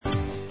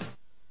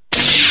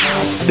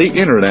the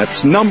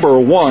Internet's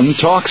 #1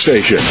 talk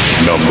station.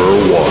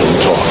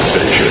 #1 talk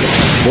station.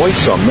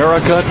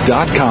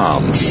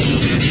 VoiceAmerica.com.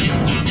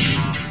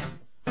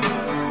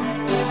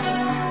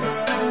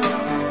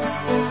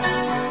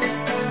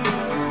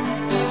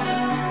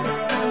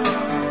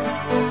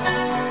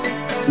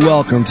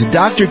 Welcome to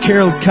Dr.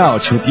 Carol's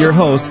Couch with your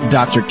host,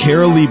 Dr.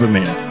 Carol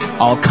Lieberman.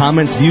 All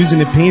comments, views,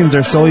 and opinions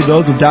are solely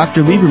those of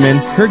Dr.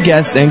 Lieberman, her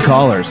guests, and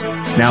callers.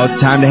 Now it's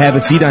time to have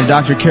a seat on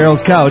Dr.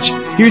 Carol's Couch.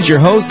 Here's your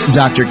host,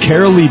 Dr.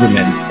 Carol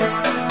Lieberman.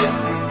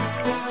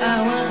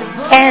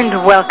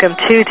 And welcome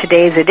to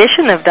today's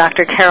edition of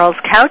Dr. Carol's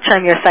Couch.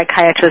 I'm your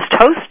psychiatrist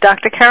host,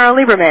 Dr. Carol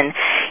Lieberman,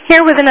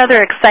 here with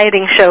another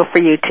exciting show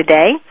for you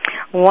today.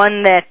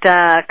 One that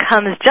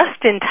comes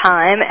just in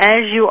time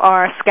as you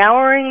are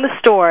scouring the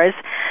stores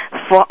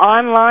for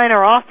online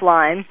or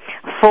offline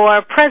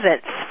for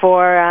presents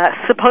for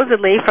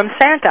supposedly from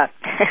Santa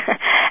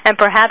and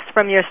perhaps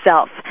from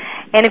yourself.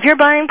 And if you're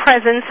buying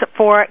presents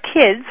for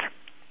kids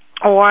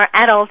or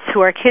adults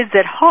who are kids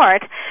at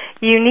heart,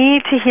 you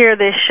need to hear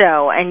this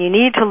show and you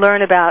need to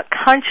learn about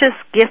conscious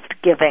gift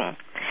giving.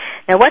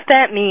 Now what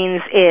that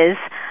means is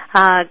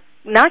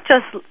not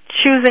just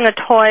choosing a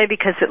toy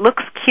because it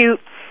looks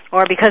cute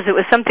or because it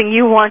was something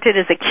you wanted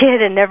as a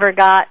kid and never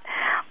got,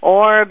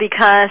 or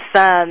because,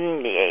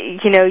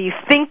 you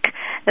think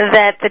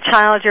that the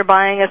child you're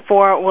buying it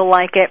for will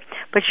like it,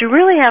 but you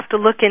really have to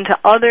look into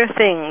other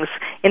things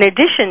in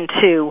addition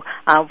to,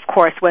 of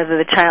course, whether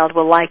the child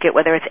will like it,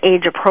 whether it's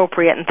age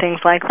appropriate and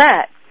things like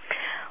that.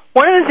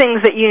 One of the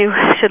things that you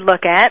should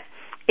look at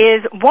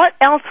is what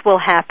else will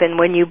happen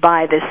when you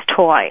buy this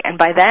toy, and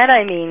by that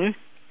I mean,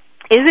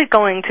 is it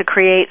going to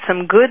create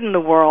some good in the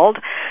world,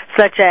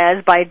 such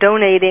as by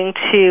donating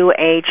to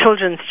a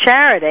children's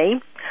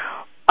charity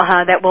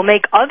that will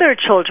make other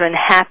children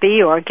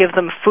happy or give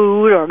them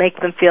food or make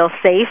them feel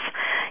safe,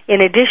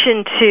 in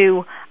addition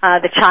to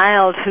the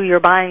child who you're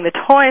buying the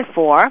toy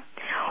for?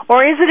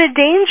 Or is it a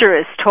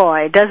dangerous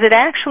toy? Does it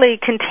actually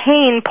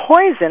contain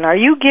poison? Are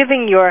you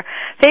giving your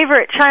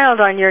favorite child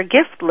on your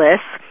gift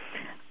list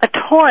a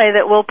toy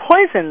that will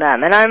poison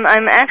them? And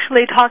I'm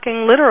actually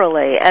talking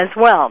literally as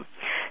well.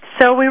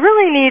 So we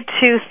really need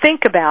to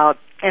think about,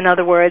 in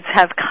other words,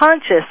 have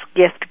conscious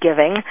gift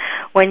giving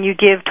when you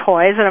give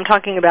toys, and I'm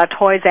talking about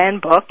toys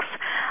and books,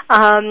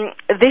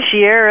 this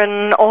year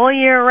and all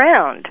year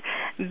round,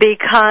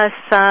 because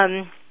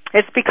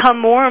it's become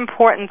more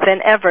important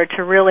than ever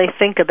to really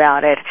think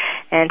about it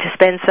and to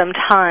spend some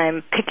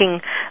time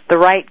picking the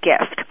right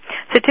gift.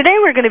 So today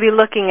we're going to be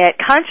looking at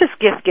conscious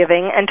gift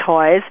giving and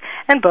toys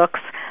and books,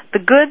 the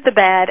good, the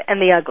bad, and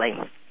the ugly.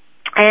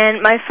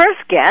 And my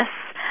first guest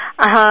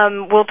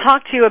we'll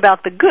talk to you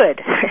about the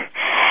good.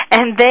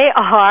 And they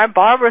are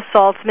Barbara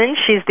Saltzman.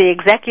 She's the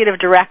executive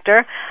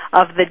director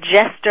of the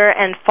Jester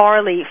and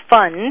Pharley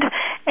Phund,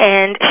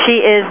 and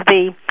she is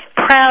the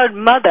proud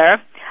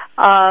mother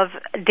of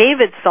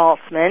David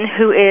Saltzman,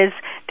 who is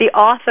the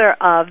author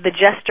of The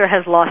Jester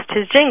Has Lost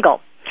His Jingle,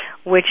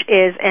 which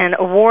is an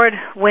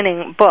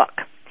award-winning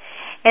book.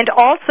 And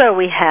also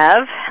we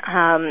have,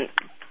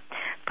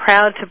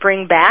 proud to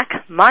bring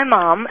back my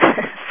mom,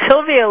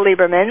 Sylvia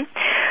Lieberman,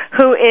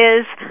 who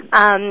is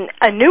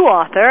a new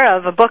author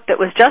of a book that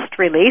was just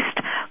released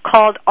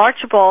called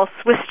Archibald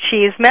Swiss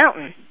Cheese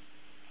Mountain.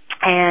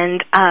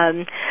 And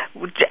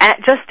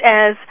just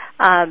as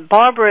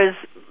Barbara's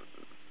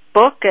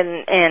book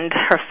and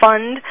her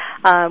fund,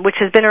 which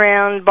has been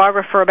around,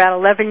 Barbara, for about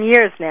 11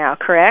 years now,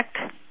 correct?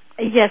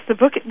 Yes, the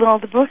book,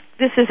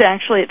 this is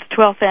actually its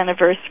 12th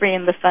anniversary,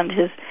 and the fund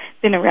has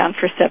been around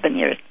for 7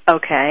 years.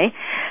 Okay.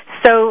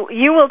 So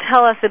you will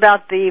tell us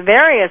about the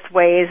various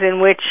ways in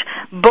which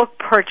book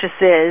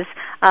purchases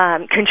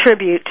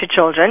contribute to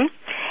children.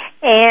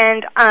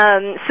 And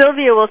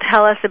Sylvia will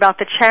tell us about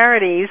the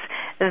charities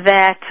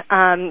that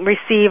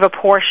receive a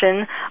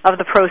portion of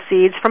the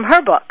proceeds from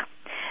her book.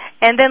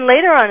 And then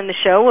later on in the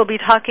show, we'll be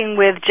talking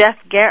with Jeff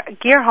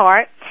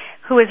Gearhart,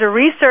 who is a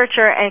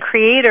researcher and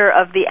creator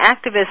of the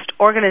activist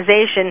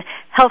organization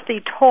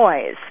Healthy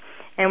Toys.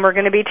 And we're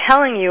going to be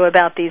telling you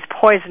about these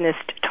poisonous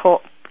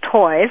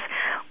toys,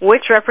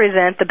 which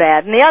represent the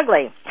bad and the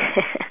ugly.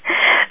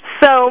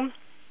 So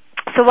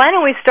why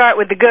don't we start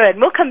with the good?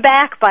 We'll come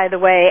back, by the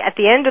way, at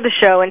the end of the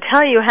show and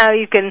tell you how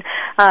you can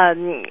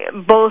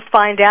both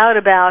find out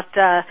about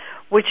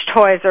which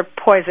toys are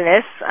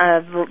poisonous,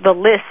 the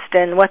list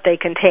and what they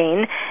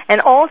contain,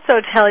 and also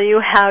tell you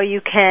how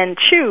you can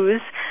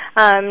choose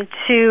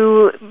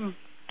to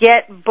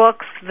get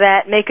books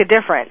that make a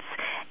difference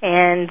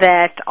and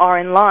that are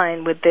in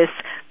line with this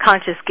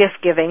conscious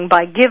gift giving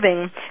by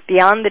giving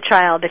beyond the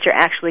child that you're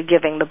actually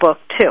giving the book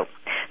to.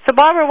 So,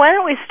 Barbara, why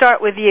don't we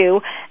start with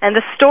you and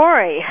the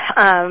story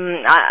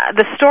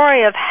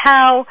of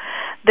how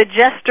the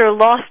Jester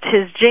lost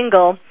his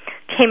jingle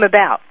came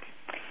about.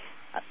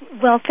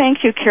 Well,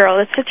 thank you,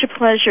 Carol. It's such a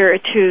pleasure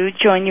to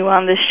join you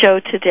on this show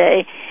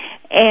today.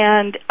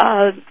 And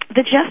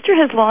The Jester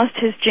Has Lost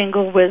His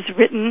Jingle was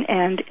written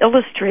and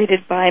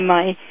illustrated by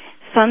my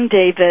son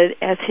David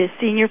as his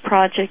senior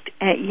project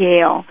at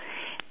Yale.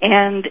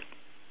 And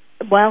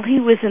while he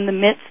was in the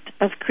midst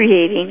of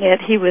creating it.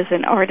 He was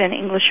an art and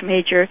English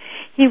major.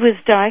 He was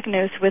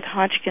diagnosed with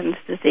Hodgkin's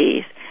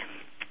disease.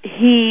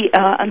 He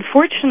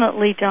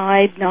unfortunately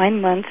died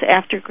 9 months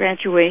after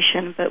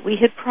graduation, but we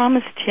had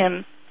promised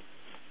him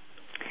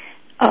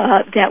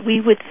that we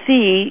would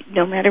see,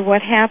 no matter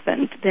what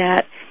happened,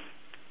 that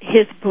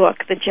his book,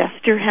 The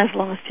Jester Has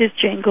Lost His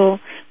Jingle,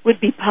 would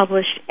be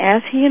published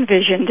as he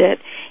envisioned it,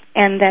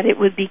 and that it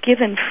would be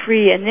given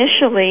free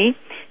initially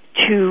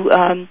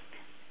to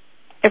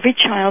every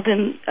child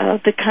in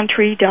the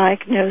country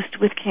diagnosed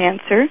with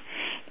cancer,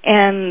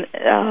 and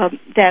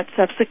that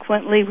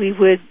subsequently we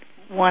would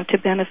want to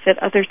benefit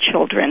other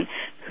children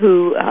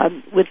who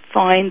would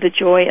find the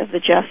joy of the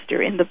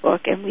Jester in the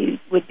book, and we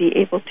would be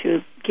able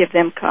to give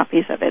them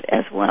copies of it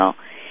as well.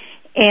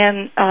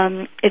 And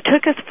it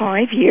took us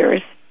 5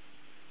 years.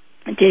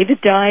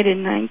 David died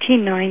in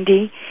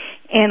 1990,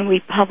 and we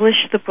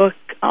published the book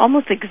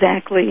almost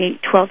exactly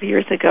 12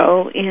 years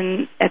ago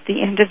at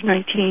the end of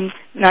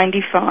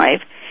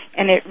 1995,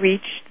 and it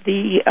reached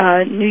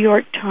the New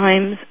York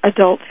Times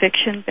adult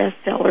fiction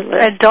bestseller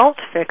list. Adult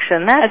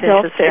fiction, that's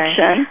adult interesting.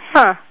 Fiction.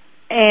 Huh.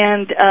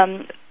 And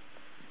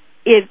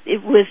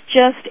it was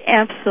just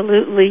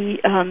absolutely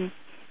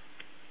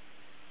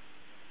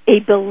a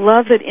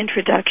beloved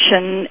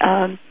introduction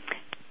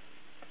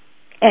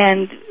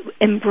and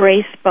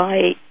embraced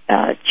by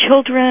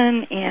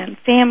children and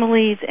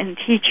families and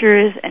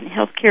teachers and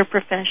healthcare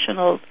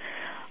professionals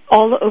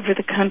all over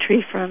the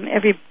country from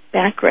every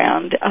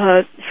background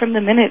from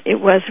the minute it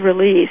was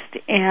released.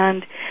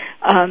 And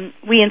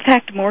we, in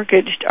fact,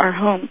 mortgaged our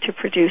home to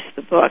produce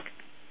the book.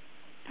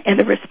 And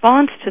the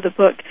response to the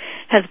book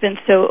has been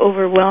so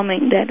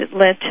overwhelming that it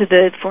led to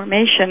the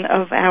formation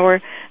of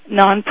our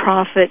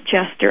nonprofit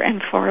Jester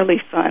and Pharley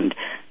Phund.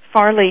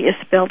 Pharley is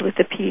spelled with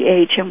a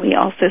P-H, and we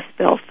also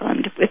spell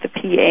Phund with a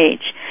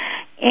P-H.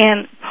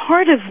 And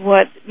part of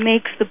what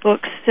makes the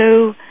book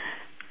so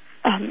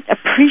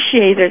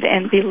appreciated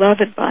and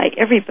beloved by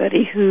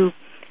everybody who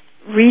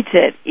reads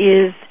it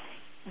is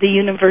the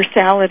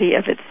universality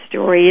of its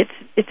story.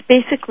 It's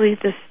basically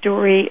the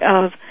story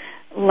of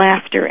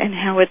laughter and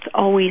how it's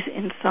always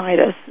inside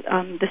us.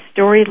 The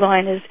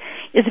storyline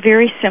is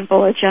very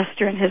simple. A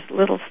Jester and his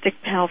little stick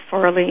pal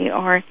Pharley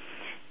are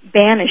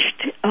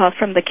banished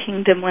from the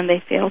kingdom when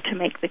they fail to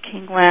make the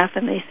king laugh,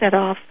 and they set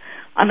off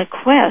on a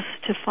quest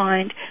to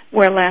find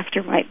where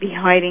laughter might be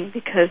hiding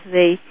because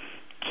they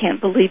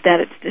can't believe that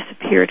it's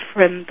disappeared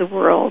from the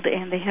world.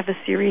 And they have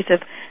a series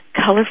of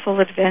colorful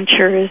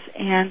adventures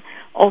and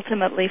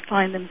ultimately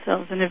find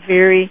themselves in a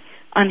very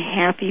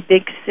unhappy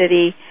big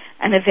city,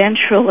 and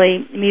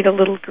eventually meet a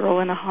little girl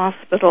in a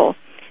hospital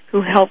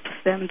who helps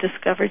them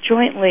discover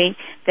jointly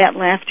that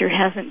laughter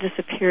hasn't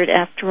disappeared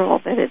after all,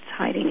 that it's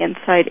hiding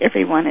inside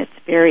everyone. It's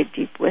buried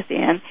deep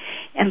within.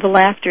 And the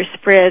laughter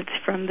spreads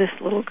from this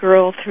little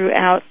girl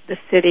throughout the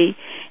city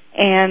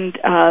and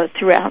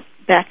throughout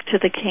back to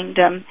the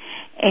kingdom.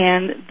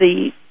 And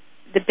the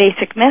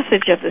basic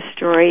message of the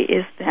story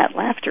is that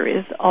laughter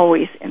is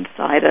always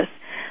inside us.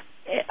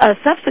 A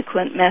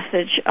subsequent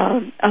message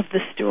of the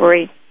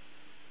story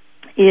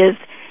is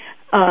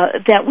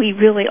that we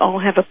really all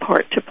have a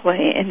part to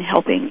play in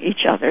helping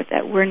each other,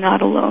 that we're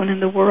not alone in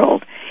the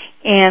world,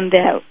 and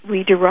that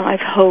we derive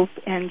hope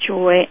and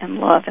joy and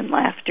love and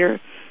laughter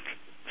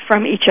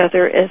from each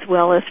other as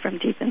well as from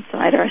deep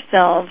inside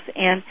ourselves.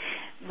 And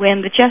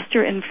when the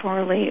Jester and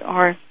Pharley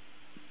are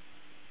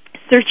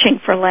searching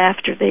for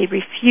laughter, they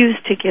refuse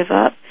to give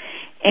up,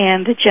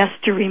 and the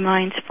Jester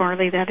reminds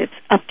Pharley that it's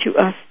up to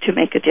us to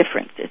make a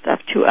difference. It's up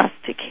to us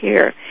to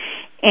care.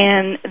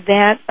 And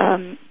that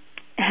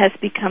has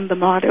become the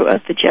motto of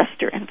the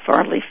Jester and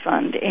Pharley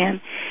Phund. And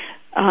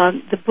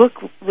the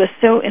book was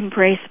so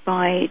embraced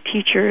by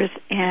teachers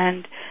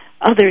and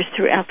others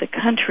throughout the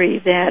country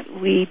that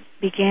we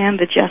began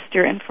the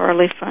Jester and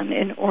Pharley Phund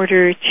in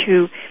order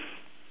to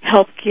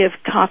help give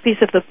copies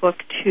of the book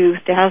to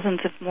thousands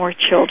of more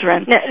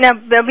children. Now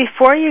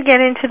before you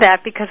get into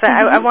that, because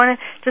I want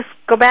to just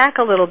go back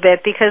a little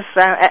bit, because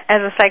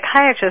as a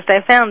psychiatrist,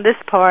 I found this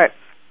part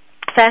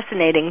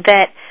fascinating,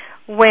 that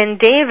when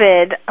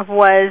David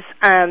was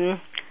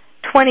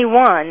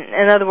 21,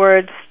 in other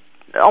words,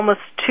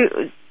 almost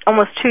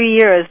 2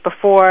 years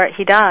before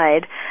he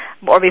died,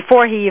 or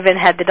before he even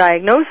had the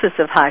diagnosis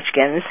of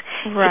Hodgkin's,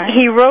 right,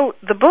 he wrote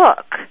the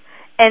book,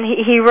 and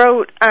he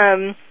wrote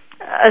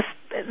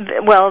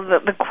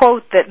the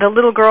quote that the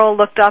little girl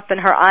looked up and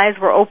her eyes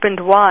were opened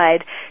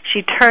wide.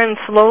 She turned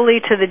slowly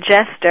to the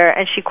Jester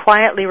and she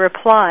quietly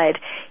replied,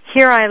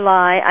 "Here I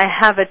lie, I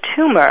have a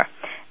tumor,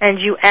 and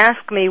you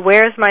ask me,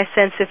 where's my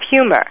sense of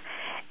humor?"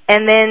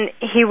 And then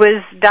he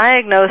was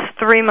diagnosed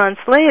 3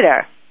 months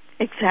later.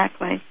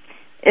 Exactly.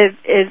 It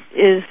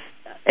is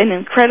an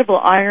incredible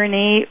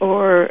irony,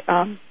 or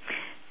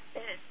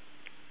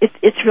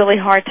it's really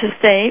hard to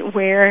say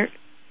where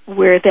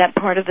that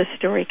part of the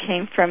story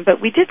came from. But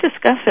we did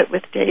discuss it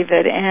with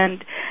David,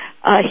 and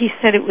he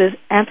said it was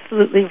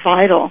absolutely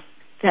vital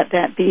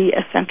that be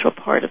a central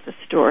part of the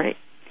story.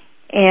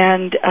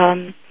 And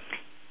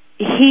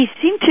he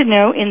seemed to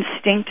know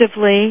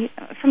instinctively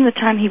from the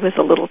time he was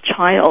a little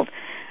child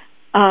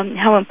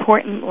how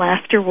important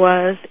laughter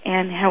was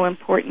and how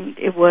important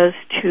it was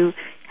to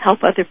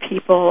help other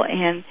people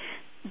and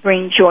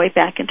bring joy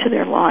back into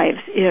their lives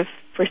if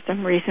for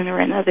some reason or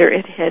another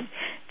it had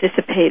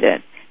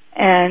dissipated.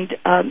 And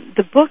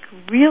the book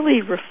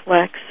really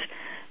reflects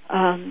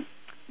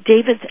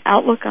David's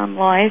outlook on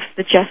life.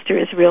 The Jester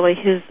is really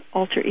his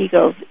alter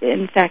ego.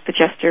 In fact, the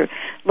Jester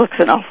looks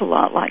an awful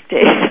lot like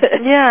David.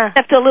 Yeah.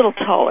 Except a little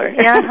taller.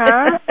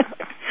 Uh-huh.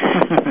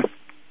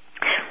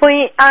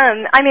 Well,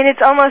 I mean,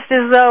 it's almost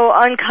as though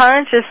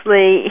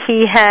unconsciously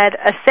he had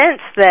a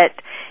sense that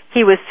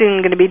he was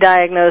soon going to be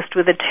diagnosed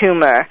with a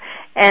tumor,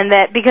 and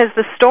that because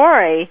the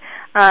story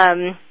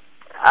of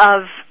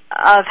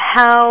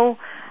how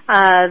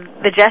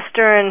the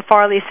Jester and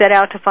Pharley set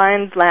out to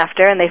find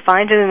laughter, and they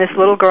find it in this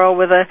little girl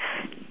with a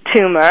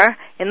tumor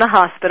in the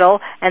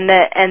hospital, and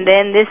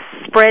then this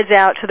spreads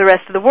out to the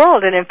rest of the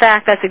world. And in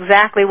fact, that's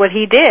exactly what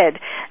he did.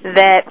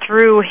 That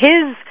through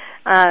his,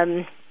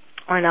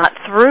 or not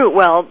through,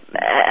 well,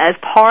 as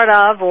part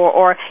of,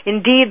 or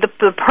indeed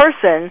the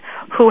person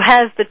who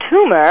has the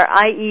tumor,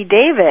 i.e.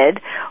 David,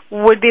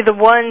 would be the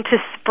one to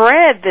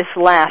spread this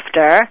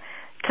laughter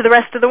to the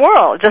rest of the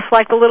world, just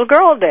like the little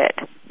girl did.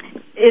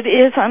 It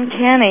is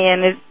uncanny,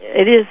 and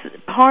it is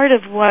part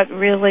of what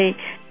really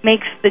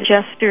makes the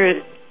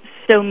Jester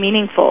so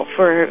meaningful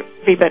for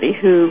everybody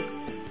who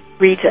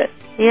reads it.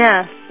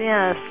 Yes,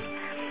 yes.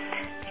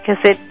 Because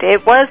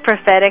it was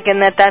prophetic, and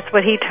that's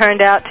what he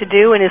turned out to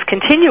do and is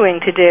continuing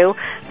to do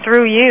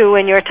through you,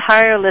 and you're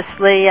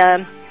tirelessly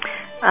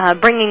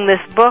bringing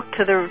this book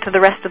to the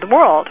rest of the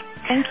world.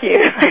 Thank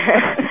you.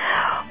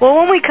 Well,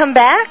 when we come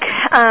back,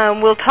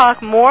 we'll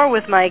talk more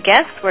with my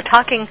guests. We're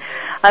talking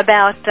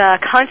about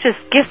conscious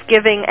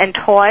gift-giving and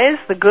toys,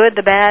 the good,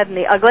 the bad, and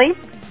the ugly,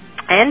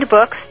 and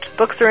books.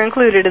 Books are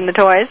included in the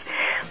toys.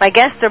 My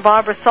guests are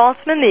Barbara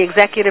Saltzman, the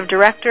executive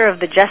director of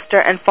the Jester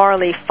and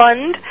Pharley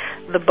Phund.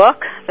 The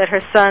book that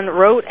her son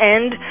wrote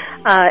and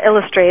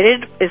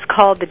illustrated is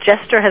called The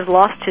Jester Has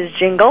Lost His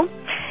Jingle.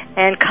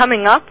 And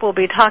coming up, we'll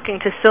be talking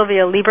to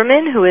Sylvia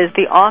Lieberman, who is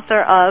the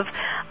author of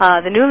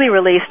the newly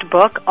released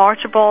book,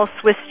 Archibald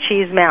Swiss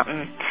Cheese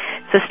Mountain.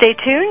 So stay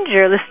tuned.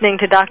 You're listening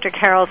to Dr.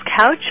 Carol's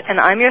Couch, and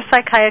I'm your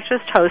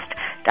psychiatrist host,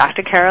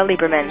 Dr. Carol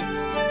Lieberman.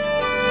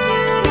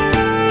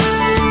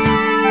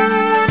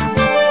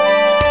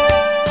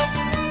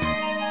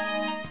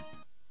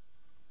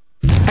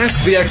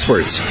 Ask the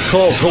experts.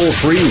 Call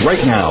toll-free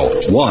right now,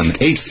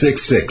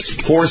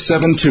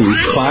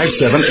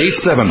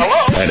 1-866-472-5787.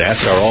 And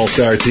ask our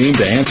all-star team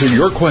to answer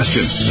your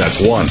question. That's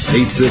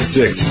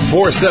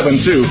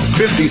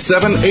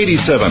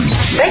 1-866-472-5787.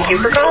 Thank you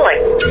for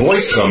calling.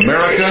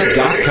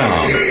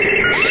 VoiceAmerica.com.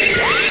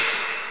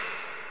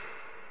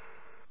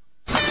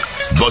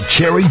 The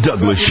Carrie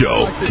Douglas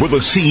Show, with the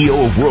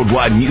CEO of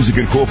Worldwide Music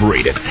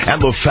Incorporated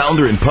and the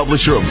founder and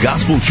publisher of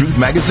Gospel Truth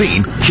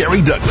magazine,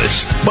 Carrie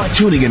Douglas. By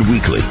tuning in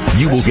weekly,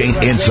 you will gain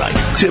insight,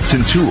 tips,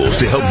 and tools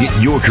to help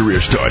get your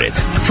career started.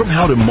 From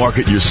how to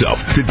market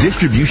yourself to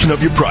distribution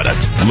of your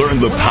product,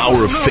 learn the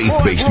power of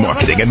faith-based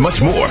marketing and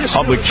much more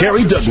on The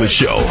Carrie Douglas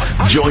Show.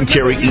 Join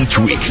Carrie each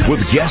week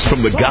with guests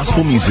from the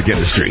gospel music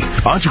industry,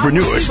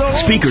 entrepreneurs,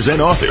 speakers,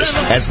 and authors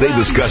as they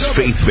discuss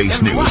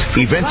faith-based news,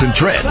 events, and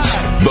trends.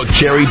 The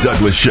Carrie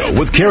Douglas Show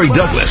with Carrie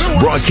Douglas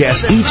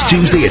broadcasts each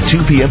Tuesday at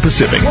 2 p.m.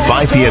 Pacific,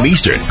 5 p.m.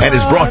 Eastern, and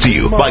is brought to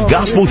you by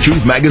Gospel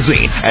Truth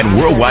Magazine and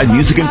Worldwide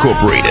Music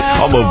Incorporated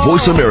on the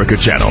Voice America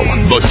channel.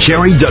 The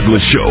Carrie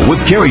Douglas Show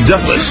with Carrie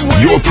Douglas,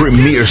 your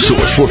premier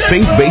source for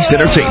faith-based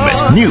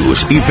entertainment,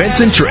 news, events,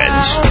 and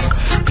trends.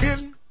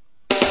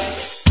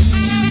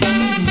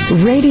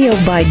 Radio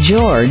by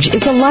George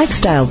is a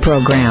lifestyle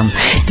program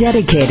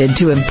dedicated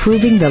to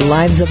improving the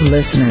lives of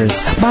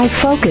listeners by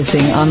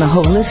focusing on the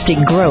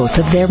holistic growth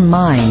of their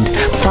mind,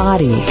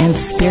 body, and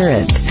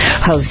spirit.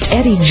 Host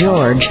Eddie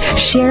George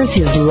shares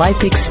his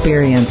life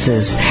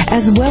experiences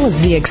as well as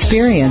the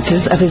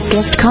experiences of his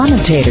guest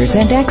commentators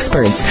and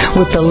experts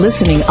with the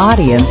listening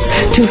audience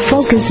to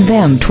focus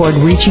them toward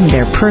reaching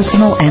their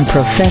personal and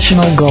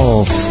professional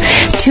goals.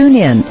 Tune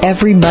in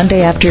every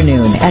Monday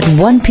afternoon at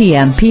 1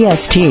 p.m.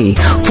 PST,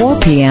 4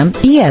 p.m.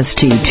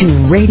 EST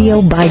to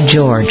Radio by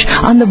George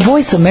on the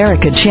Voice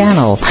America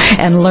channel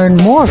and learn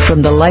more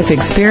from the life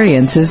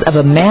experiences of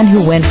a man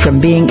who went from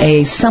being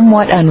a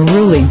somewhat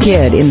unruly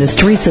kid in the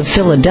streets of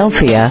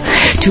Philadelphia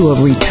to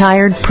a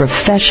retired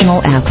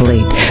professional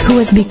athlete who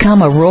has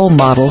become a role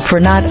model for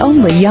not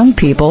only young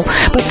people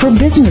but for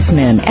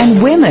businessmen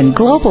and women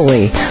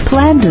globally.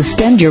 Plan to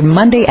spend your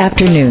Monday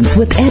afternoons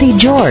with Eddie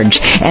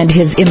George and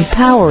his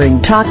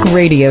empowering talk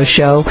radio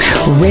show,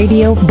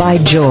 Radio by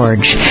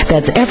George.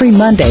 That's every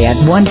Monday at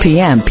 1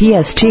 p.m.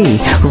 PST,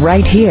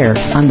 right here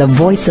on the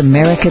Voice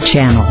America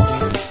channel.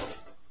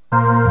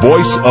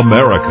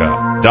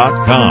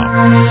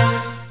 VoiceAmerica.com.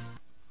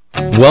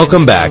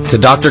 Welcome back to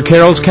Dr.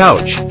 Carol's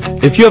Couch.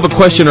 If you have a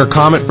question or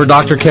comment for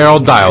Dr. Carol,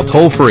 dial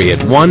toll-free at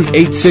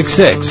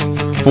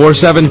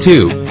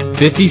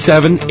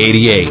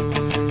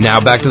 1-866-472-5788. Now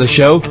back to the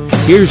show.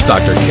 Here's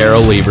Dr.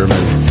 Carol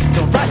Lieberman.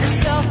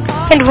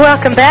 And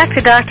welcome back to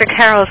Dr.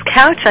 Carol's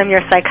Couch. I'm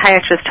your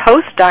psychiatrist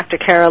host, Dr.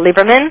 Carol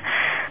Lieberman.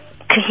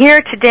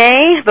 Here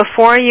today,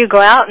 before you go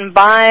out and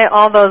buy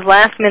all those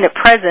last-minute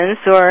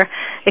presents, or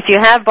if you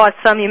have bought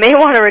some, you may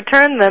want to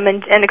return them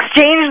and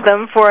exchange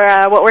them for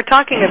what we're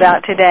talking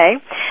about today,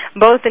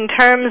 both in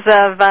terms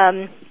of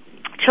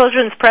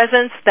children's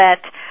presents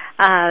that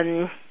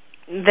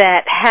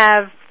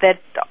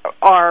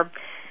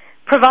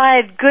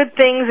provide good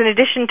things in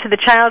addition to the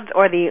child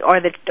or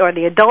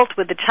the adult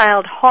with the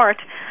child heart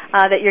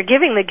that you're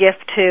giving the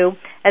gift to,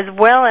 as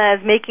well as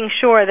making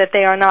sure that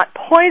they are not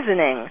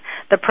poisoning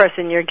the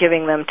person you're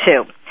giving them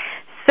to.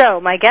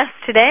 So my guests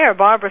today are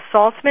Barbara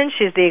Saltzman.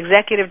 She's the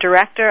executive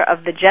director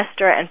of the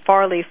Jester and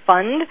Pharley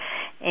Phund.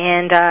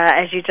 And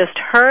as you just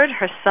heard,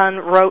 her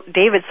son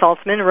David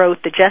Saltzman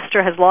wrote The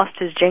Jester Has Lost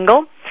His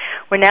Jingle.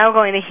 We're now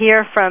going to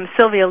hear from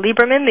Sylvia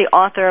Lieberman, the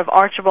author of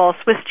Archibald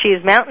Swiss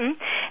Cheese Mountain.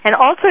 And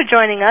also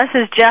joining us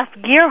is Jeff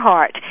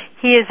Gearhart.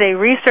 He is a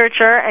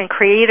researcher and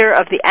creator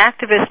of the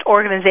activist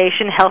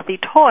organization Healthy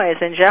Toys.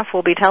 And Jeff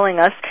will be telling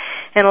us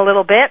in a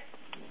little bit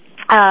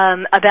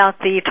about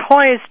the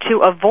toys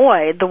to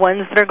avoid, the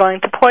ones that are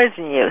going to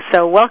poison you.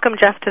 So welcome,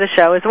 Jeff, to the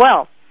show as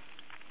well.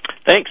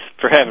 Thanks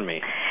for having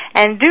me.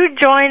 And do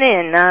join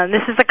in.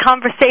 This is a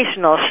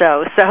conversational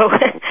show, so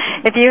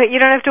if you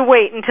don't have to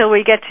wait until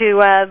we get to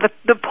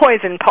the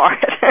poison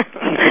part.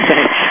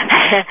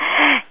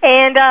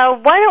 And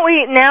why don't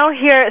we now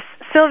hear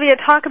Sylvia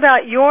talk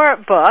about your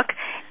book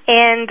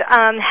and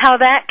how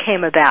that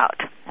came about.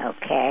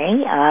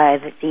 Okay.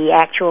 The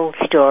actual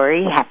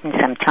story happened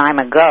some time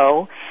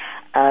ago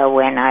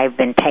when I've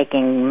been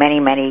taking many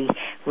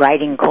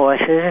writing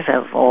courses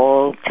of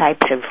all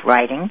types of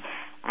writing.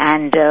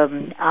 And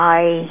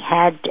I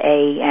had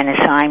an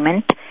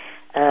assignment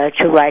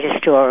to write a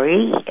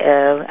story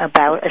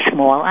about a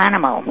small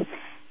animal.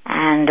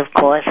 And, of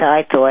course,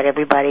 I thought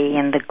everybody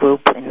in the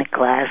group, in the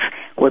class,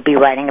 would be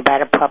writing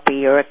about a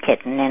puppy or a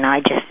kitten, and I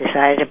just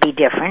decided to be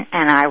different,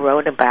 and I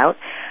wrote about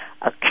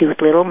a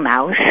cute little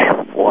mouse,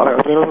 wore a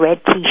little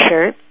red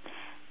T-shirt,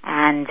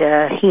 and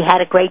he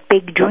had a great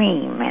big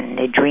dream, and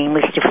the dream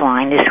was to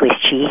find the Swiss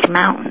Cheese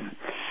Mountain.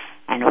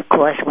 And, of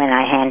course, when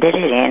I handed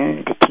it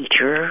in, the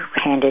teacher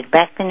handed it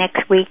back the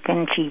next week,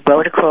 and she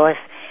wrote across,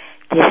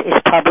 "This is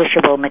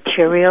publishable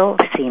material.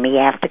 See me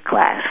after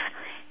class."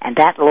 And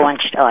that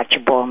launched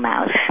Archibald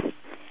Mouse.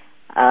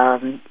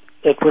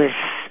 It was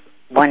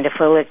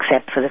wonderful,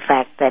 except for the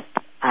fact that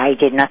I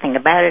did nothing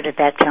about it at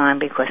that time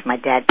because my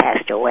dad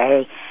passed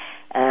away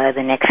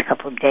the next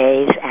couple of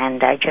days,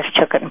 and I just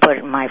took it and put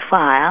it in my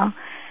file.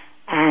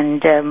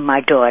 And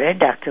my daughter,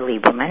 Dr.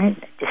 Lieberman,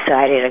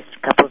 decided a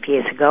couple of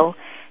years ago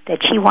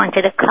that she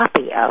wanted a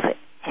copy of it.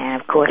 And,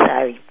 of course,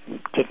 I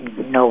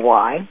didn't know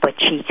why, but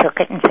she took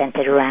it and sent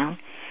it around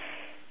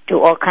to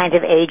all kinds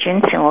of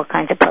agents and all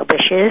kinds of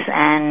publishers,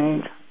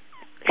 and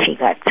she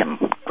got some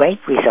great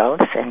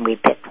results, and we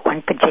picked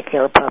one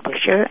particular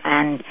publisher,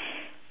 and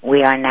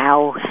we are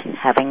now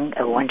having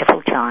a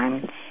wonderful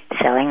time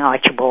selling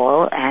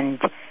Archibald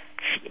and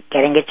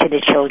getting it to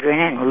the children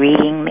and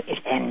reading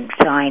and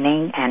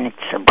signing, and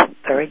it's a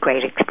very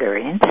great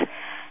experience.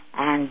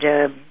 And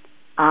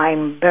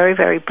I'm very,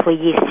 very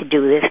pleased to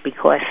do this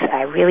because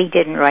I really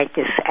didn't write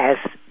this as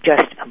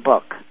just a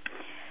book.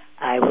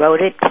 I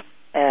wrote it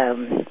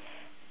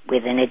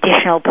with an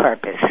additional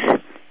purpose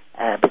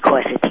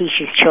because it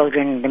teaches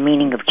children the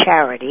meaning of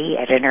charity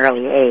at an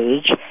early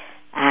age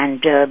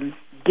and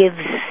gives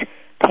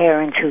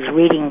parents who's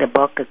reading the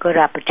book a good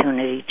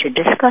opportunity to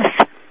discuss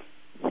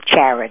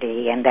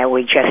charity and that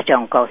we just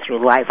don't go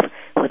through life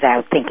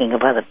without thinking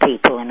of other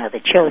people and other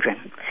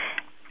children.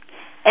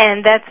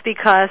 And that's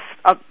because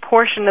a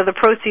portion of the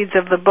proceeds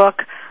of the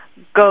book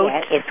goes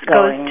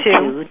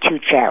to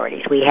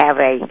charities. We have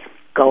a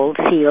gold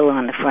seal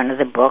on the front of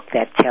the book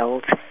that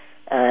tells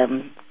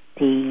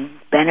the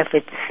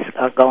benefits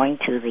are going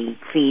to the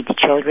Feed the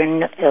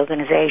Children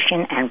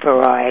organization and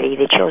Variety,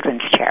 the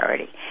children's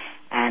charity.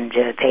 And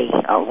they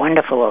are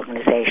wonderful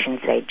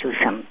organizations. They do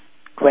some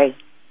great,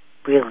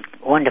 real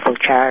wonderful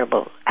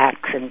charitable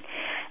acts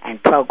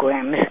and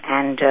programs.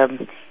 And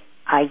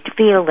I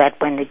feel that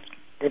when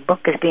the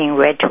book is being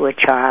read to a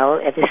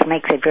child, this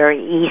makes it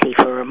very easy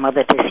for a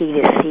mother to see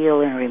the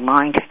seal and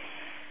remind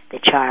the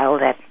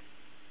child that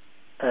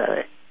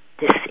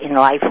in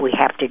life we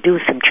have to do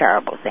some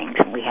charitable things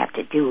and we have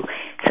to do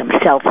some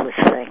selfless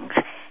things.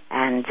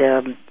 And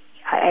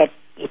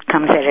it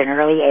comes at an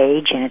early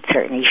age, and it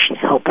certainly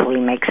hopefully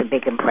makes a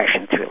big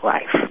impression through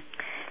life.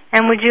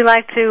 And would you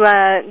like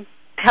to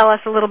tell us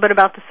a little bit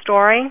about the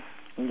story?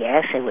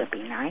 Yes, it would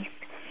be nice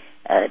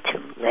to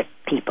let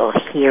people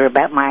hear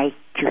about my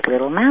cute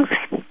little mouse.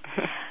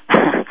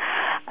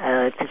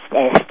 It's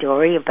a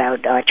story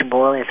about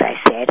Archibald, as I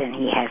said, and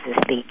he has this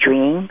big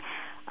dream.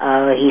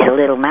 He's a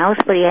little mouse,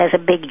 but he has a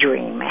big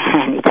dream,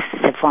 and it's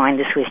to find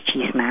the Swiss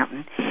Cheese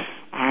Mountain.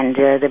 And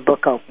the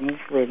book opens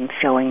with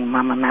showing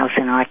Mama Mouse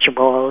and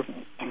Archibald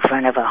in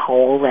front of a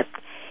hole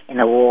in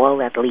the wall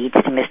that leads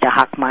to Mr.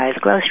 Hockmeyer's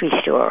grocery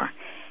store.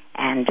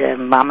 And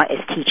Mama is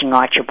teaching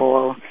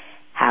Archibald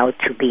how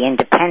to be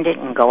independent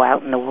and go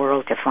out in the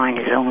world to find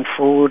his own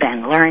food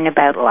and learn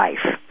about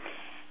life.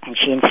 And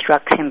she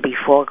instructs him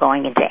before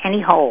going into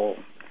any hole,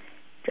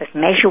 just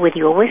measure with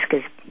your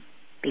whiskers,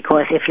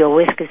 because if your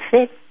whiskers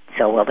fit,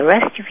 so will the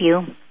rest of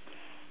you.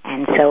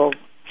 And so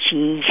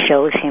she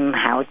shows him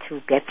how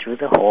to get through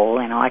the hole,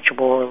 and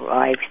Archibald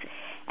arrives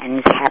and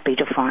is happy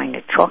to find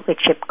a chocolate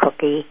chip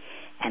cookie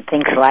and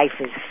thinks life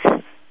is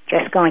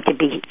just going to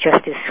be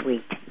just as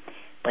sweet.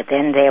 But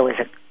then there was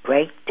a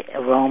great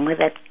aroma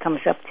that comes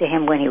up to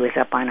him when he was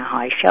up on a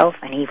high shelf,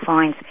 and he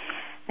finds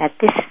that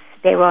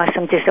there are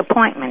some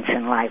disappointments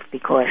in life,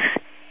 because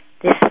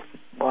this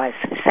was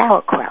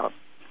sauerkraut,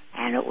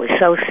 and it was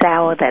so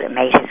sour that it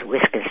made his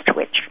whiskers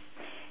twitch.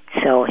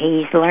 So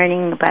he's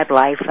learning about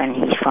life, and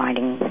he's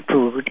finding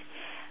food.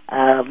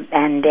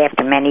 And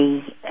after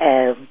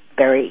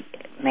very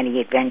many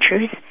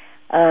adventures,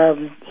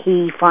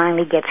 he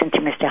finally gets into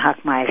Mr.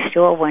 Huckmeyer's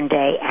store one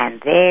day,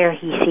 and there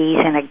he sees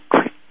in a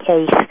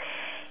case,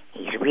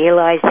 he's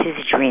realized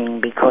his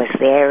dream, because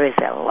there is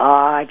a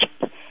large,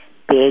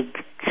 big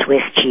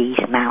Swiss cheese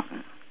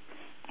mountain.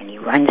 And he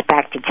runs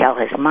back to tell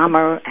his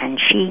mama, and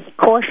she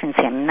cautions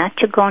him not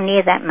to go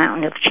near that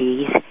mountain of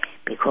cheese,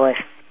 because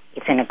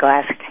it's in a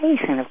glass case,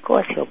 and of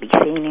course he'll be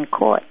seen in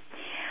court.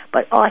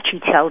 But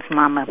Archie tells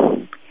Mama,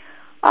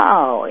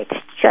 oh, it's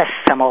just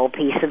some old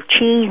piece of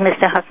cheese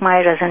Mr.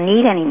 Huckmeyer doesn't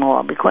need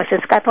anymore, because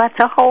it's got lots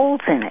of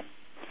holes in it.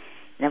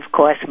 And of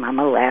course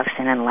Mama laughs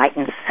and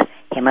enlightens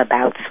him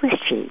about Swiss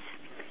cheese.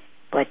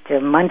 But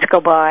months go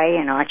by,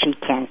 and Archie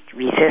can't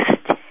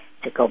resist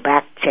to go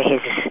back to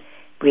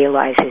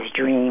realize his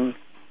dream,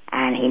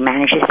 and he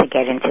manages to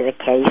get into the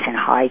case and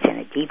hides in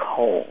a deep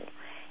hole.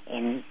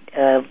 And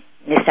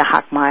Mr.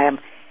 Huckmeyer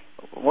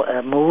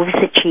moves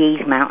the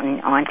cheese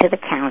mountain onto the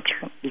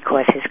counter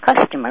because his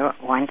customer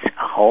wants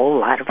a whole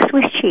lot of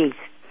Swiss cheese.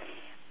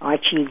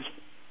 Archie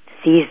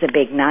sees the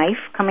big knife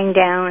coming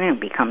down and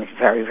becomes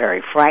very,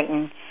 very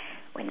frightened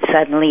when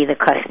suddenly the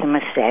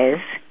customer says,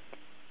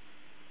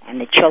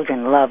 and the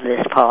children love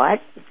this part,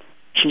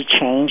 she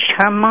changed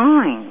her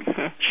mind.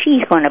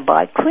 She's going to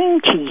buy cream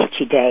cheese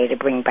today to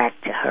bring back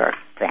to her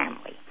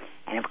family.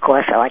 And of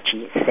course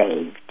Archie is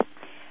saved.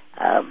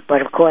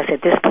 But of course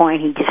at this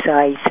point he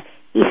decides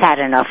he's had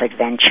enough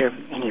adventure,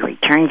 and he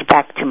returns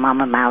back to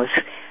Mama Mouse,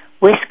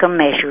 whisker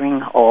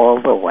measuring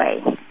all the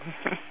way.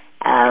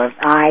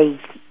 I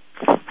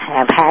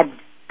have had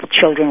the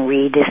children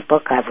read this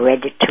book. I've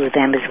read it to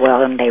them as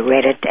well, and they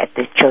read it at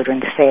the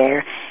children's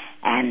fair,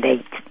 and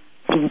they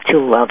seem to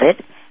love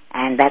it,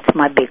 and that's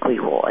my big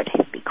reward,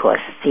 because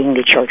seeing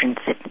the children's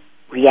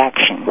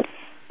reaction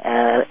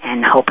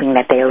and hoping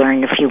that they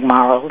learn a few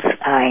morals,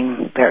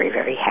 I'm very,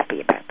 very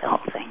happy about the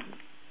whole thing.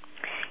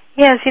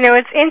 Yes,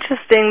 it's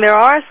interesting. There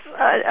are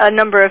a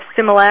number of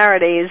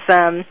similarities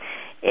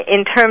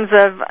in terms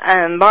of,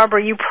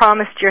 Barbara, you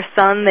promised your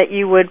son that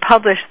you would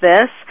publish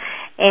this,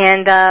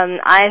 and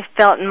I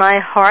felt in my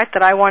heart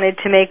that I wanted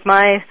to make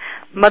my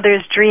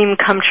mother's dream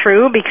come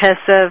true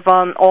because of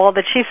all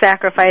that she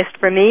sacrificed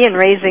for me and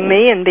raising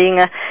me and being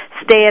a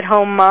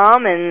stay-at-home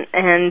mom,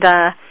 and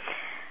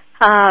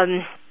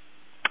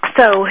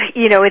so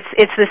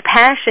it's this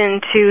passion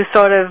to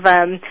sort of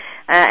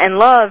and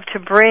love to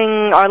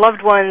bring our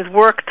loved ones'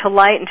 work to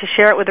light and to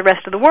share it with the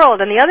rest of the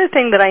world. And the other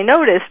thing that I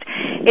noticed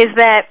is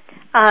that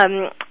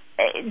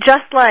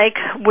just like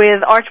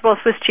with Archibald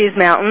Swiss Cheese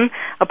Mountain,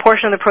 a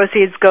portion of the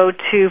proceeds go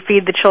to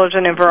feed the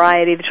children in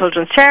Variety, the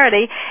children's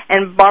charity.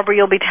 And Barbara,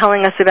 you'll be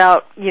telling us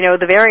about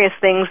the various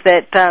things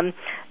that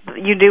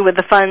you do with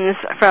the funds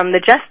from the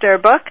Jester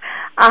book.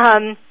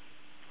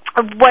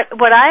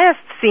 What I have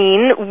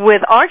seen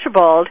with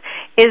Archibald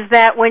is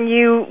that when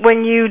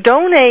you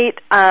donate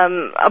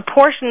a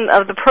portion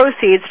of the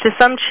proceeds to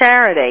some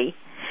charity,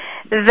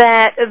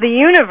 that the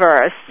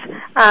universe,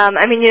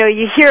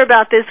 you hear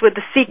about this with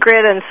The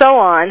Secret and so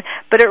on,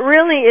 but it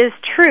really is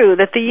true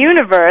that the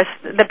universe,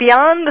 that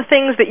beyond the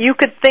things that you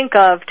could think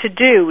of to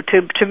do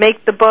to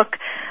make the book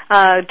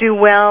do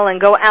well and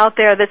go out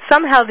there, that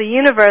somehow the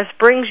universe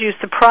brings you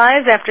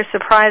surprise after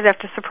surprise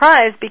after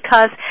surprise,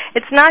 because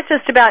it's not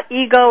just about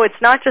ego,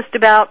 it's not just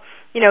about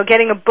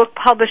getting a book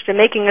published and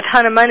making a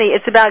ton of money.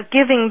 It's about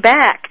giving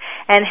back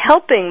and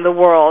helping the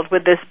world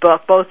with this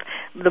book, both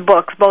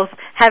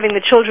having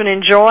the children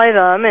enjoy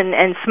them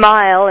and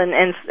smile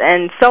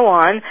and so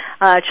on,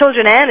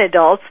 children and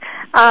adults,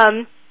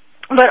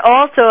 but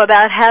also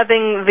about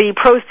having the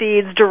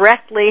proceeds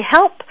directly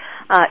help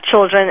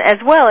children as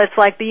well. It's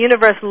like the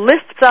universe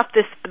lifts up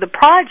the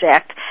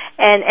project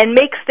and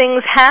makes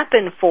things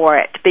happen for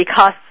it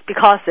because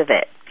of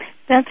it.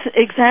 That's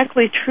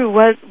exactly true.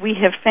 What we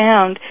have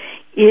found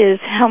is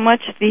how much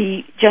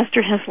the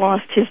Jester Has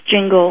Lost His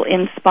Jingle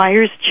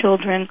inspires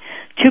children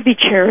to be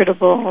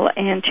charitable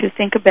and to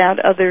think about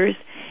others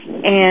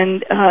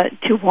and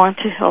to want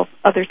to help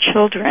other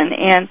children.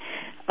 And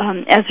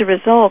as a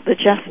result, the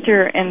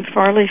Jester and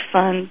Pharley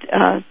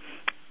Phund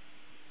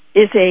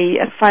is a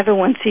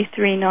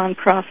 501c3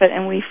 nonprofit,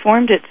 and we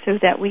formed it so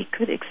that we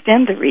could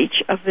extend the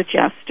reach of the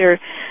Jester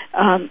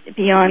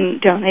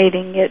beyond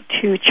donating it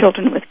to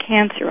children with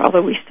cancer,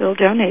 although we still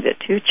donate it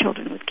to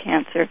children with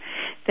cancer.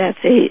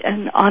 That's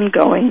an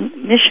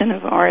ongoing mission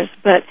of ours.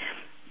 But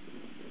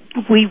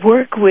we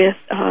work with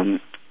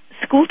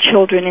school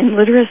children in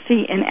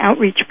literacy and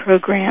outreach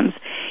programs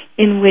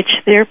in which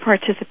their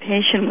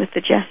participation with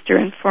the Jester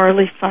and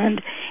Pharley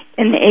Fund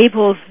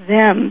enables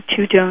them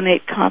to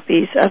donate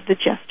copies of the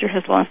Jester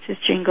Has Lost His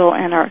Jingle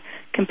and our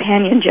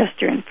companion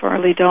Jester and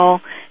Pharley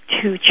doll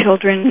to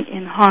children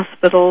in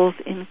hospitals,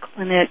 in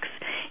clinics,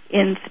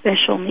 in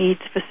special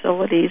needs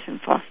facilities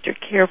and foster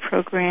care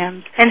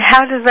programs. And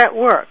how does that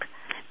work?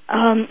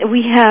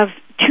 We have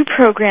 2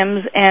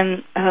 programs,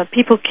 and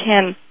people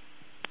can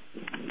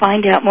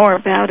find out more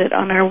about it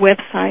on our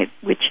website,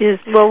 which is...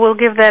 Well, we'll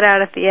give that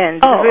out at the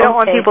end. We don't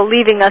want people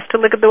leaving us to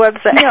look at the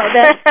website. No,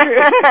 that's true.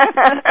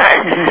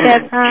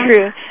 That's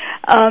true.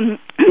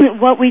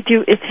 What we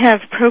do is have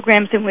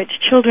programs in which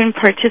children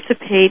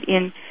participate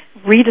in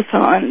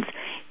readathons,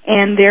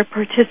 and their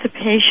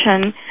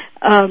participation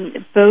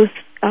both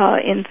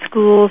in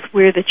schools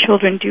where the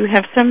children do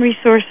have some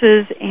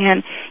resources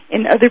and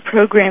in other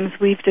programs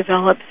we've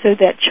developed so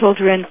that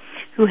children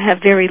who have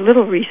very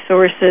little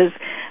resources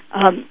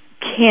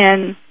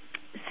can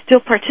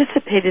still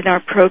participate in our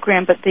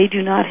program, but they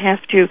do not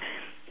have to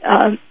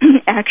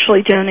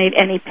actually donate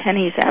any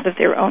pennies out of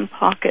their own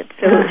pocket.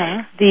 So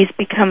these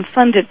become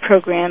funded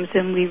programs,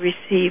 and we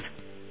receive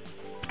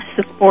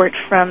support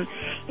from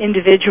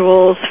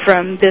individuals,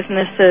 from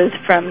businesses,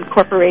 from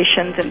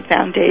corporations and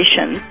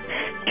foundations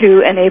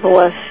to enable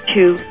us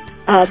to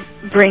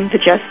bring the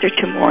Jester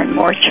to more and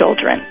more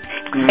children.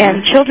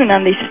 And children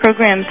on these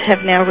programs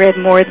have now read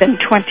more than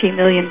 20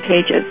 million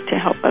pages to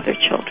help other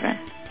children.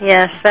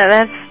 Yes,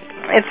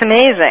 it's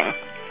amazing.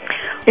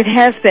 It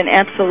has been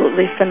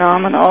absolutely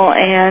phenomenal,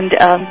 and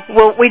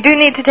well, we do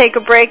need to take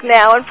a break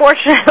now.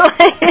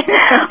 Unfortunately,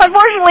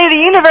 the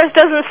universe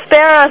doesn't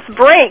spare us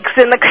breaks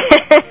in the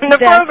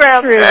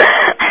program. True.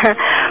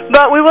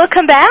 But we will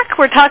come back.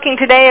 We're talking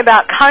today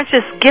about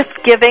conscious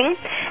gift giving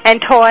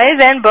and toys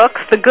and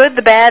books, the good,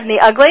 the bad, and the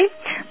ugly.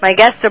 My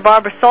guests are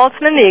Barbara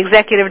Saltzman, the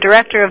Executive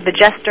Director of the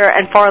Jester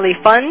and Pharley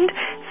Fund,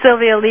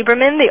 Sylvia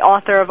Lieberman, the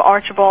author of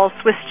Archibald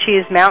Swiss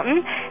Cheese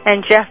Mountain,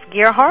 and Jeff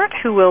Gearhart,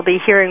 who we'll be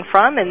hearing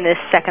from in this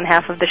second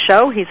half of the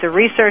show. He's a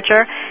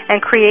researcher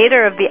and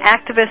creator of the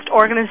activist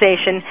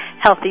organization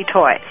Healthy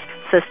Toys.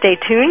 So stay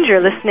tuned.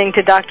 You're listening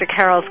to Dr.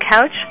 Carol's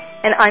Couch,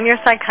 and I'm your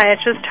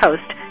psychiatrist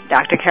host,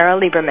 Dr. Carol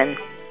Lieberman.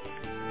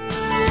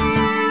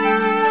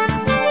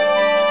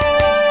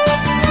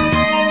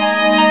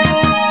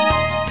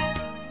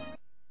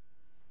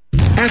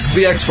 Ask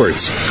the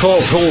experts. Call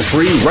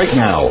toll-free right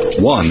now,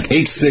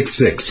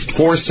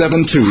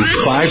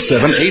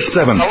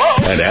 1-866-472-5787.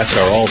 And ask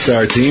our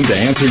All-Star team to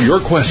answer your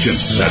question.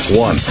 That's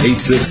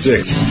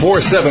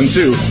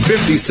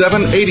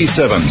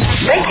 1-866-472-5787.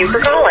 Thank you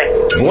for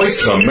calling.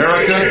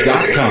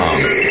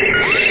 VoiceAmerica.com.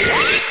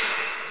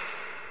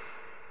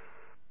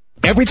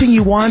 Everything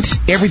you want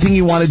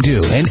to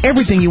do, and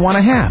everything you want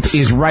to have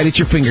is right at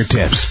your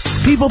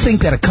fingertips. People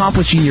think that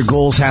accomplishing your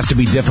goals has to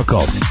be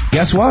difficult.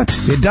 Guess what?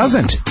 It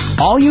doesn't.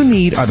 All you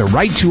need are the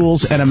right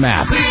tools and a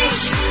map.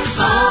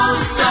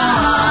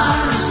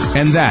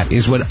 And that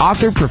is what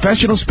author,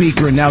 professional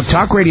speaker, and now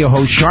talk radio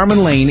host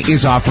Charmin Lane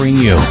is offering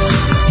you.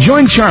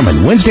 Join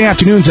Charmin Wednesday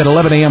afternoons at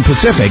 11 a.m.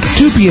 Pacific,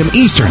 2 p.m.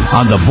 Eastern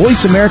on the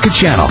Voice America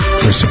channel,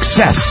 where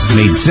success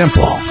made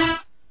simple.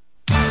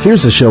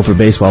 Here's a show for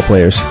baseball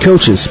players,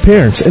 coaches,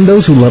 parents, and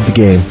those who love the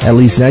game. At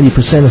least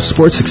 90% of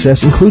sports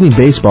success, including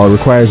baseball,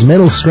 requires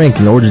mental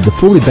strength in order to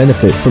fully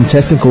benefit from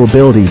technical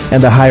ability.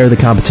 And the higher the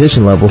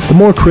competition level, the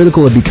more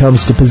critical it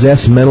becomes to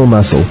possess mental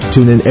muscle.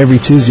 Tune in every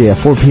Tuesday at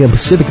 4 p.m.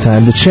 Pacific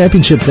Time to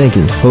Championship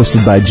Thinking,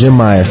 hosted by Jim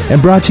Meyer,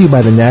 and brought to you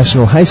by the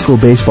National High School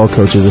Baseball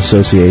Coaches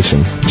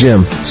Association.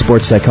 Jim,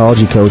 sports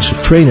psychology coach,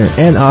 trainer,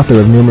 and author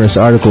of numerous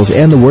articles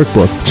and the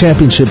workbook,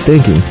 Championship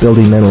Thinking,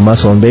 Building Mental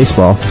Muscle in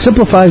Baseball,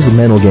 simplifies the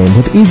mental game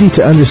with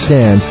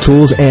easy-to-understand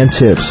tools and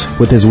tips.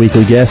 With his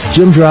weekly guests,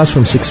 Jim draws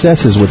from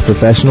successes with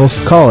professionals,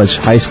 college,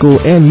 high school,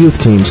 and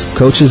youth teams,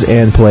 coaches,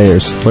 and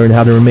players. Learn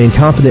how to remain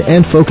confident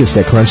and focused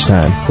at crunch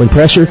time, when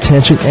pressure,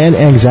 tension, and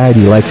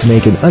anxiety like to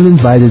make an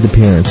uninvited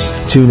appearance.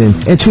 Tune in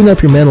and tune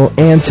up your mental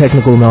and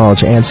technical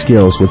knowledge and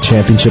skills with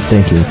Championship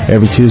Thinking,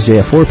 every Tuesday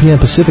at 4 p.m.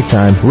 Pacific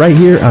Time, right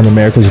here on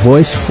America's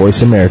Voice,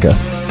 Voice America.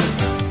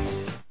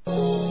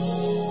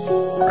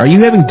 Are you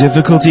having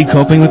difficulty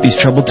coping with these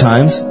troubled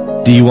times?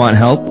 Do you want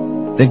help?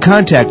 Then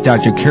contact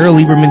Dr. Carol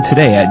Lieberman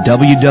today at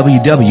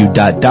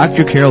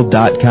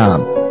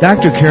www.drcarol.com.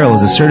 Dr. Carol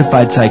is a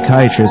certified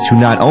psychiatrist who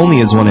not only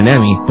has won an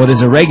Emmy, but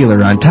is a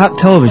regular on top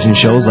television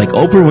shows like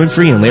Oprah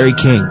Winfrey and Larry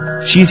King.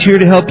 She's here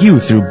to help you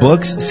through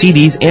books,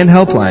 CDs, and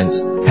helplines.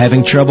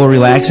 Having trouble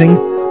relaxing?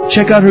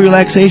 Check out her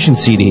relaxation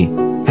CD.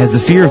 Has the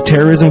fear of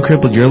terrorism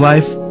crippled your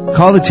life?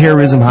 Call the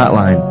terrorism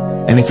hotline.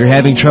 And if you're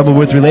having trouble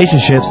with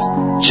relationships,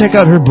 Check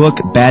out her book,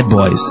 Bad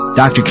Boys.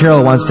 Dr.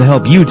 Carol wants to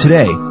help you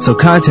today, so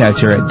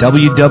contact her at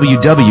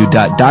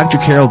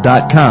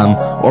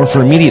www.drcarol.com or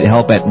for immediate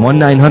help at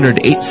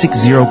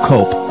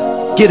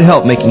 1-900-860-COPE. Get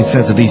help making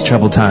sense of these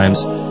troubled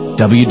times.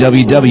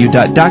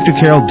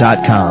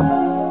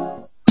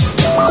 www.drcarol.com.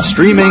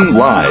 Streaming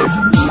live.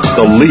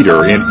 The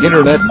leader in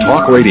Internet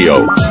talk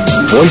radio.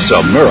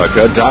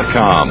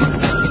 VoiceAmerica.com.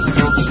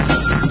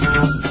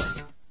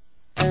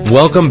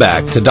 Welcome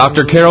back to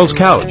Dr. Carol's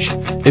Couch.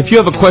 If you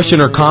have a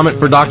question or comment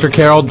for Dr.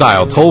 Carol,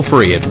 dial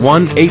toll-free at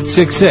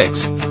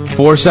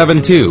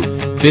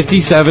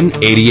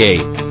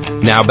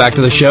 1-866-472-5788. Now back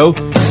to the show.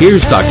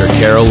 Here's Dr.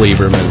 Carol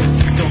Lieberman.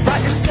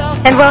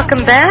 And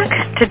welcome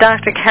back to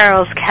Dr.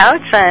 Carol's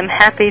Couch. I'm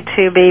happy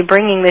to be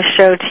bringing this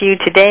show to you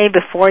today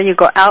before you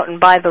go out and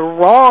buy the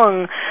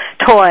wrong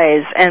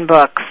toys and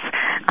books.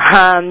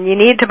 You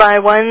need to buy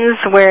ones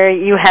where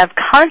you have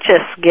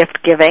conscious gift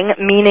giving,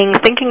 meaning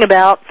thinking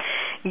about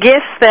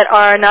gifts that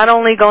are not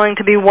only going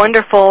to be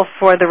wonderful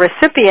for the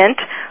recipient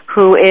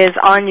who is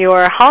on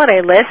your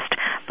holiday list,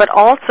 but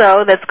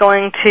also that's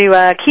going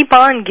to keep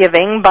on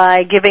giving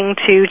by giving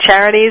to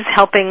charities,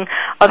 helping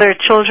other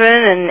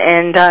children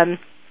and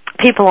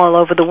people all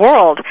over the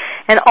world,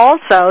 and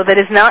also that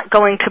is not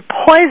going to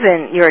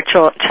poison your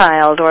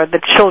child or the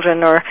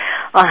children or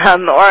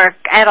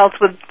adults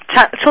with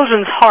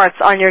children's hearts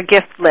on your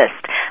gift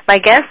list. My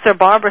guests are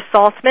Barbara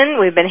Saltzman.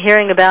 We've been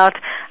hearing about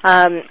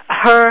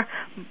her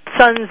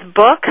son's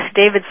book,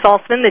 David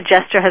Saltzman, The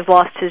Jester Has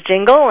Lost His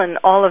Jingle, and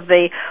all of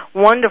the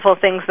wonderful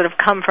things that have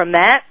come from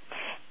that.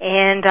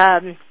 And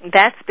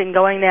that's been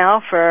going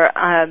now for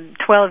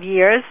 12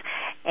 years.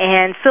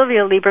 And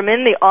Sylvia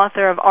Lieberman, the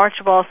author of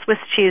Archibald Swiss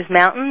Cheese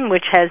Mountain,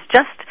 which has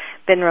just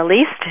been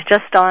released,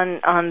 just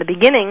on the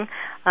beginning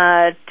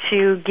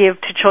to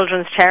give to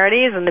children's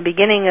charities and the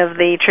beginning of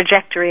the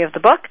trajectory of the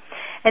book.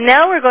 And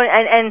now we're going,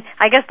 and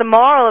I guess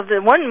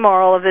one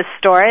moral of this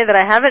story that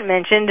I haven't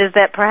mentioned is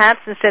that perhaps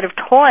instead of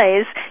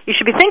toys, you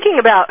should be thinking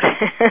about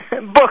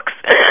books.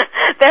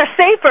 They're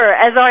safer,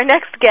 as our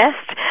next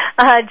guest,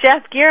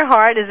 Jeff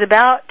Gearhart, is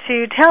about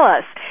to tell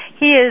us.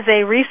 He is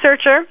a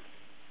researcher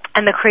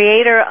and the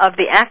creator of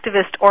the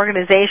activist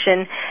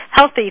organization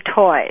Healthy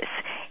Toys.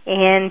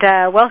 And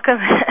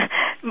welcome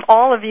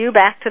all of you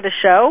back to the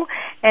show.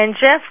 And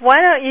Jeff, why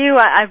don't you,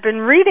 I've been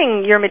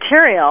reading your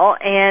material,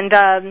 and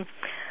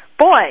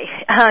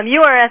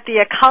you are at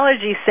the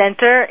Ecology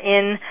Center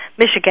in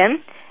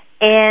Michigan,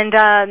 and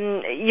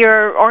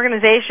your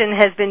organization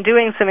has been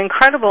doing some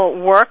incredible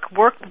work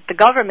that the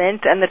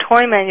government and the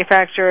toy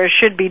manufacturers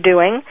should be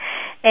doing,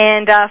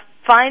 and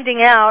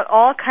finding out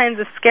all kinds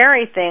of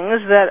scary things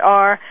that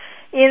are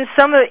in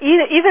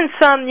even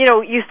some,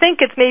 you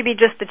think it's maybe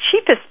just the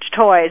cheapest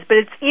toys, but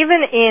it's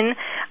even in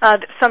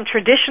some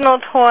traditional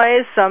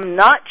toys, some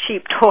not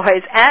cheap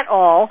toys at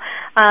all,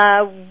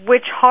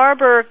 which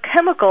harbor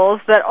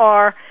chemicals that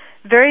are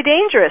very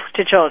dangerous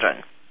to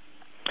children.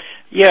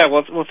 Yeah,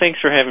 well, thanks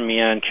for having me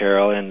on,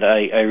 Carol, and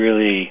I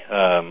really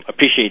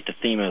appreciate the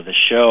theme of the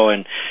show.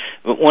 And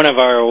one of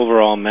our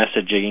overall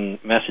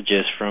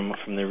messages from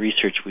the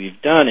research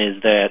we've done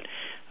is that,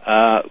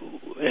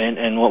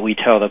 and what we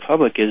tell the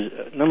public is,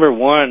 number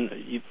one,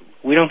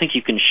 we don't think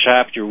you can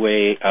shop your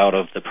way out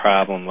of the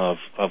problem of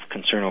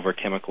concern over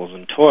chemicals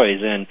in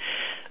toys. And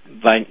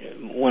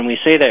when we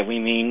say that, we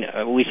mean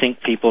we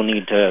think people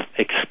need to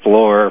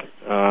explore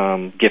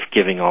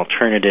gift-giving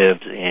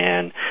alternatives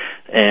and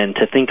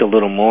to think a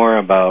little more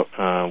about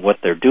what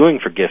they're doing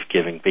for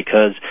gift-giving,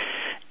 because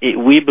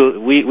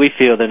we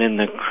feel that in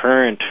the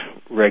current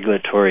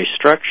regulatory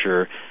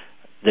structure,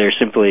 there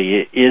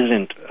simply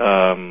isn't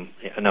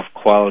enough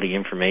quality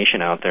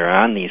information out there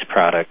on these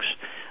products.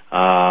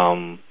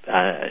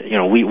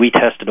 We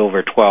tested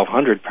over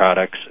 1,200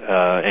 products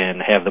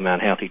and have them on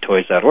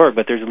healthytoys.org,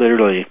 but there's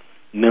literally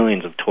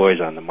millions of toys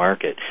on the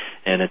market,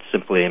 and it's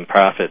simply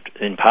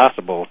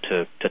impossible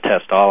to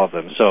test all of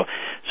them. So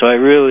I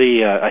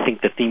really I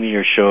think the theme of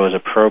your show is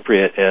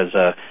appropriate as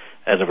a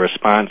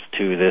response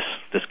to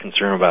this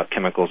concern about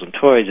chemicals in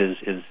toys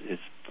is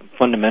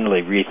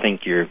fundamentally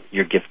rethink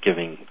your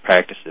gift-giving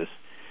practices.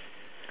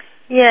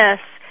 Yes.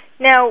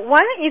 Now, why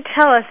don't you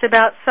tell us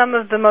about some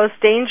of the most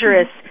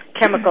dangerous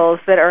chemicals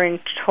that are in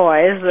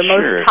toys, the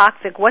most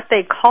toxic, what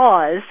they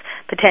cause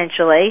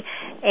potentially,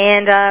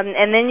 and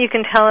then you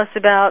can tell us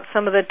about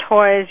some of the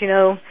toys,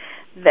 the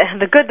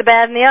good, the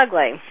bad, and the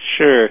ugly.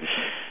 Sure.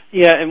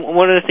 Yeah, and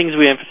one of the things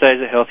we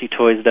emphasize at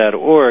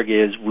healthytoys.org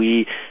is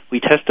we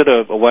tested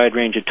a wide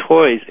range of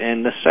toys,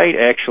 and the site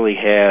actually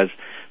has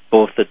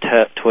both the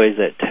toys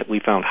that we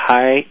found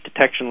high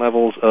detection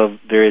levels of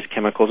various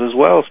chemicals, as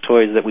well as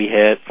toys that we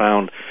had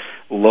found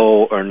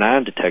low or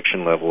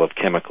non-detection level of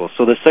chemicals.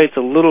 So the site's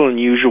a little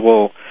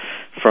unusual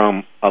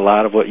from a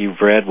lot of what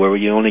you've read, where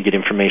you only get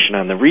information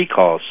on the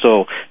recalls.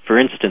 So, for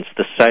instance,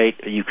 the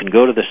site, you can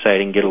go to the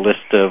site and get a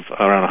list of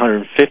around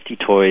 150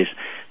 toys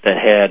that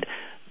had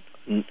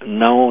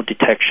no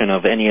detection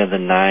of any of the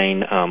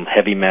 9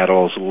 heavy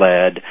metals,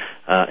 lead,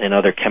 and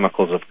other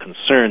chemicals of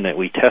concern that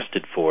we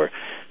tested for.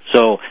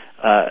 So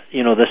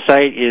the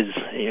site is,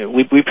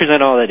 we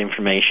present all that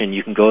information.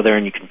 You can go there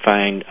and you can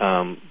find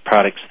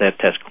products that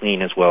test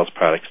clean as well as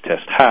products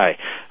test high.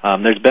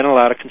 There's been a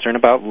lot of concern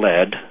about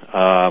lead.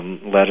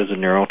 Lead is a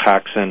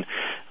neurotoxin,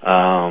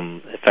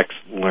 affects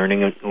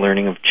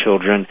learning of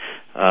children.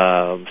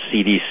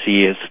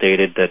 CDC has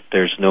stated that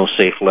there's no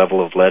safe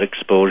level of lead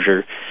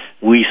exposure.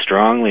 We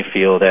strongly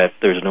feel that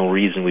there's no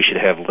reason we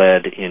should have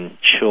lead in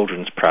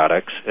children's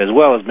products, as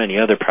well as many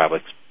other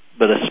products,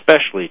 but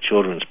especially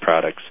children's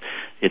products.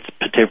 It's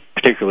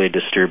particularly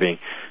disturbing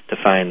to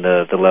find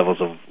the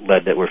levels of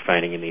lead that we're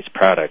finding in these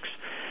products.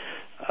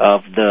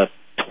 Of the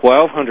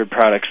 1,200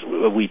 products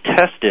we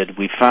tested,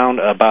 we found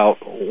about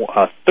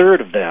a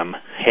third of them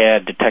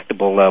had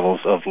detectable levels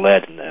of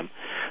lead in them.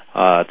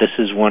 This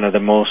is one of the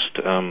most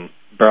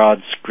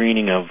broad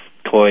screening of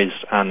toys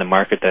on the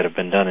market that have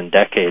been done in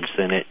decades,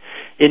 and it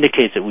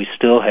indicates that we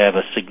still have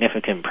a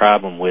significant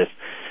problem with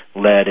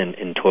lead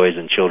in toys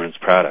and children's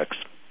products.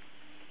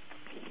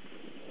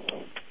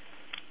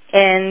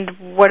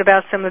 And what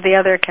about some of the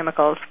other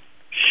chemicals?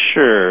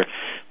 Sure.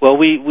 Well,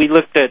 we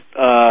looked at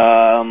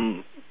a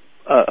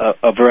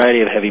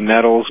variety of heavy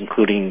metals,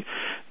 including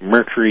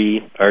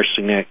mercury,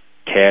 arsenic,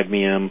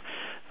 cadmium.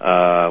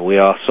 We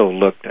also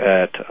looked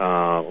at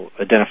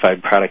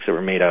identified products that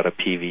were made out of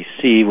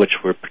PVC,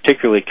 which we're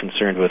particularly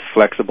concerned with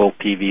flexible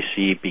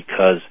PVC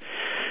because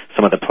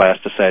some of the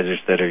plasticizers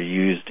that are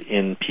used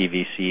in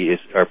PVC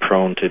are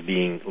prone to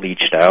being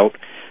leached out.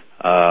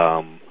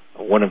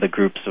 One of the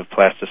groups of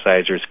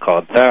plasticizers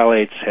called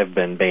phthalates have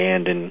been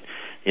banned in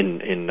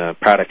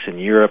products in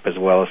Europe as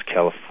well as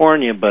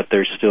California, but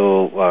they're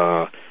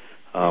still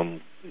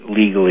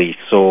legally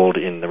sold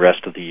in the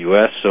rest of the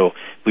U.S. So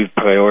we've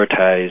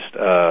prioritized,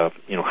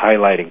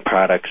 highlighting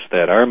products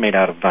that are made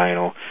out of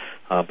vinyl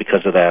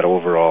because of that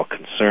overall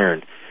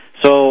concern.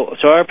 So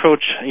our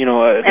approach,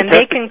 and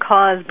they can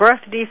cause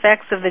birth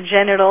defects of the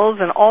genitals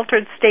and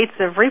altered states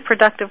of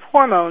reproductive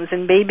hormones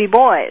in baby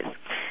boys.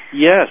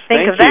 Yes,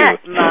 Think of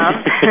that,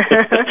 Mom.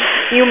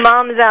 You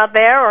moms out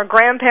there or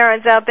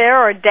grandparents out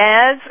there or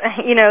dads,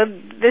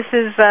 this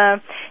is,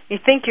 you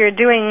think you're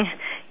doing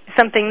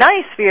something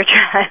nice for your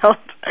child.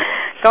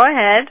 Go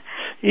ahead.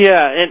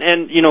 Yeah,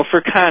 and for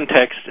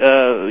context,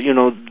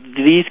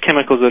 these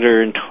chemicals that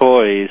are in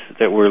toys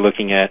that we're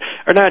looking at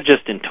are not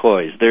just in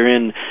toys. They're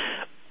in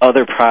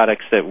other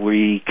products that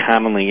we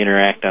commonly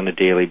interact on a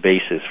daily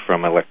basis,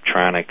 from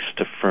electronics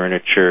to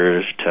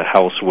furniture to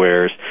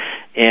housewares.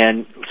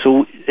 And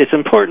so it's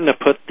important to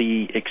put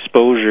the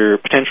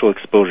potential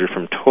exposure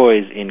from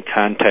toys in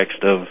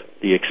context of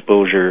the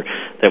exposure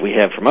that we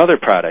have from other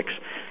products.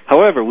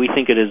 However, we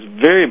think it is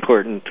very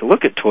important to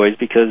look at toys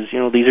because,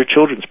 these are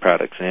children's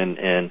products,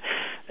 and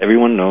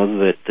everyone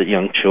knows that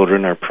young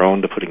children are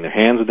prone to putting their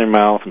hands in their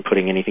mouth and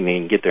putting anything they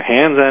can get their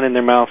hands on in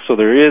their mouth. So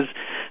there is,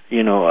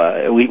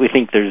 we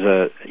think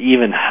there's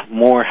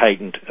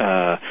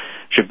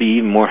should be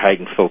even more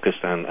heightened focus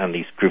on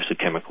these groups of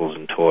chemicals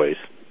in toys.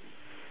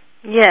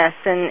 Yes,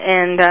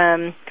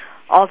 and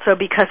also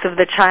because of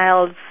the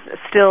child's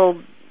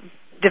still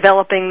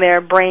developing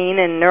their brain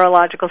and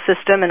neurological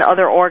system and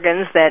other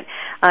organs, that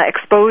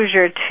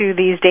exposure to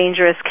these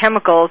dangerous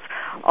chemicals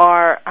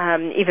are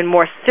even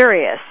more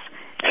serious.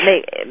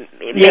 It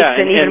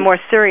makes an even more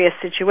serious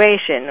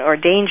situation or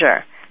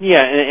danger.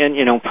 Yeah,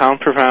 and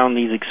pound for pound,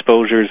 these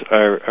exposures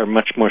are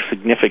much more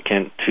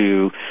significant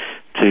to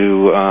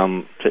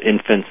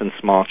infants and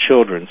small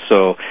children.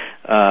 So,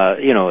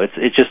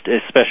 it's just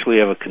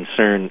especially of a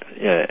concern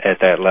at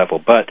that level.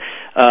 But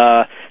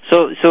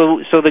so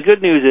the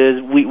good news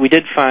is we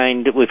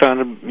found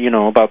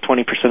about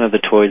 20% of the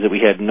toys that we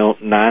had no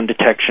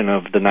non-detection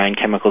of the 9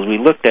 chemicals we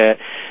looked at,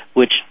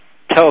 which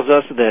tells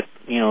us that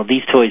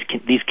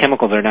these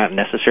chemicals are not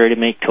necessary to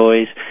make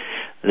toys.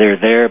 They're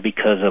there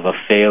because of a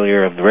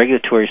failure of the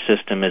regulatory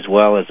system as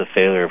well as a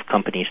failure of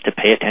companies to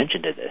pay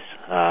attention to this.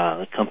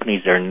 The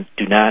companies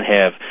do not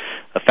have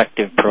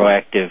effective,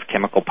 proactive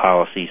chemical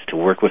policies to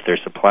work with their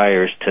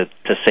suppliers to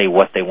say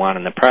what they want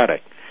in the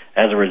product.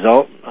 As a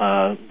result,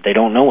 they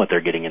don't know what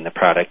they're getting in the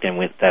product, and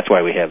that's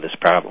why we have this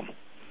problem.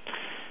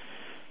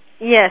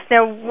 Yes.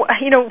 Now,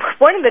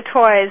 one of the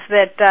toys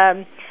that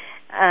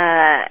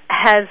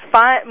has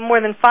more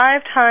than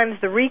 5 times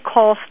the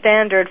recall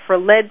standard for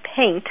lead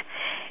paint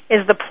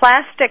is the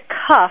plastic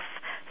cuff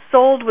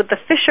sold with the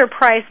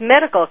Fisher-Price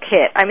medical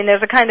kit. I mean,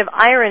 there's a kind of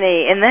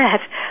irony in that,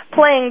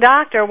 playing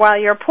doctor while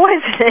you're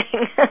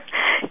poisoning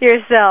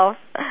yourself.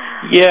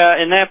 Yeah,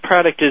 and that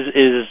product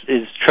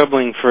is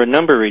troubling for a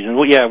number of reasons.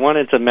 Well, yeah, one,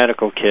 it's a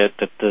medical kit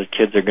that the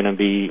kids are going to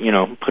be,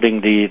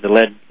 putting the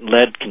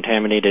lead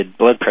contaminated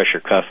blood pressure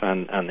cuff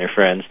on their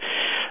friends.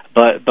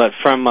 But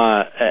from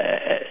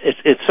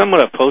it's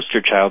somewhat a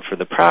poster child for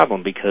the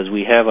problem, because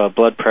we have a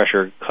blood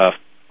pressure cuff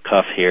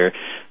here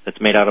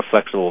that's made out of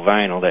flexible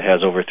vinyl that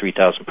has over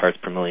 3,000 parts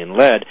per million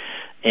lead,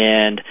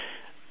 and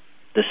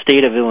the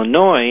state of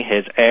Illinois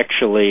has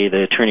actually,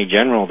 the Attorney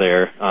General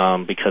there,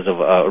 because of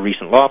a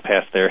recent law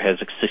passed there, has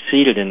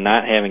succeeded in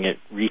not having it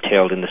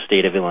retailed in the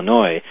state of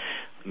Illinois.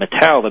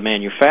 Mattel, the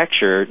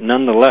manufacturer,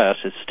 nonetheless,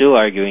 is still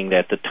arguing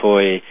that the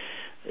toy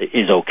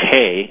is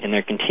okay, and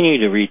they're continuing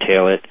to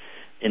retail it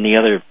in the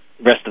other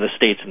rest of the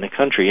states in the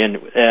country. And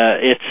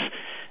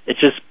it's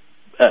just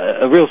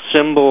a real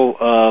symbol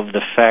of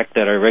the fact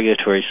that our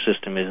regulatory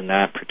system is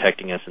not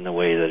protecting us in the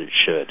way that it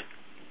should.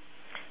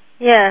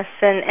 Yes,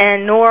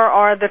 and nor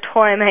are the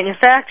toy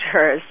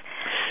manufacturers.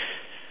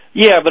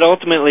 Yeah, but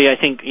ultimately, I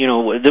think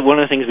one of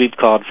the things we've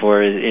called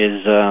for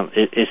is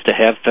to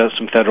have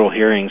some federal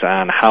hearings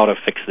on how to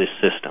fix this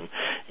system,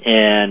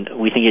 and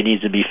we think it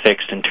needs to be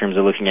fixed in terms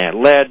of looking at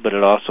lead, but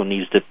it also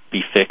needs to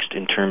be fixed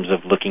in terms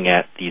of looking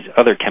at these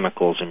other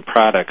chemicals and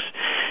products.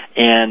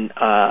 And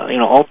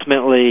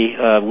ultimately,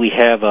 we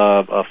have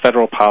a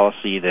federal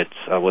policy that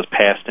was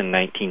passed in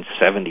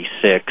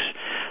 1976,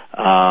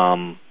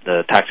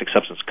 the Toxic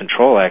Substance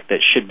Control Act, that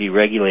should be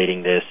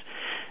regulating this.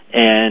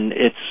 And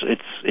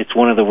it's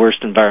one of the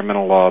worst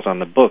environmental laws on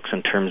the books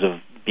in terms of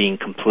being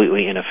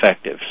completely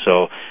ineffective.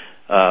 So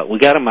we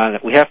have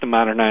to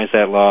modernize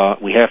that law.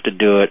 We have to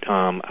do it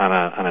on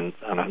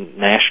a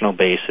national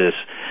basis.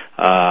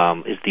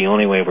 Is the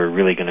only way we're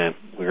really gonna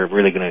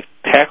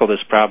tackle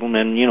this problem.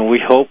 And we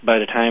hope by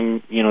the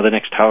time the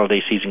next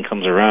holiday season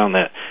comes around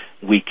that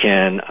we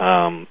can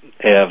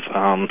have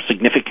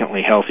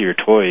significantly healthier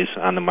toys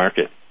on the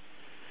market.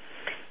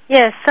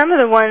 Yes, some of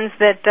the ones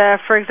that,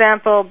 for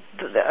example,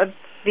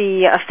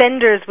 the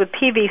offenders with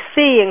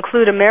PVC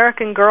include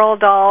American Girl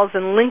dolls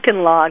and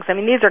Lincoln Logs. I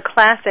mean, these are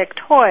classic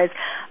toys.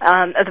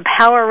 The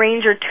Power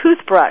Ranger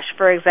toothbrush,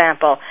 for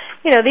example.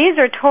 These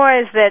are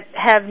toys that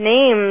have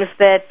names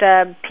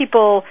that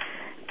people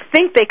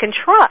think they can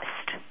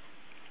trust.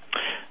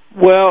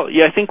 Well,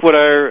 yeah, I think what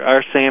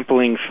our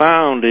sampling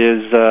found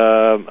is,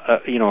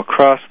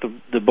 across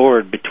the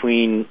board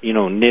between,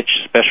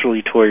 niche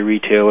specialty toy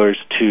retailers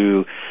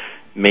to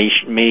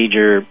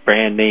major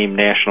brand name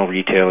national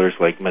retailers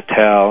like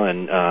Mattel,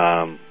 and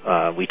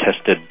we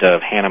tested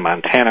Hannah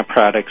Montana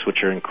products,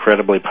 which are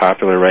incredibly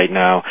popular right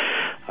now.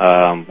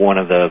 One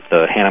of the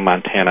Hannah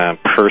Montana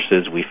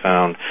purses, we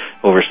found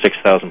over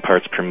 6,000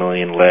 parts per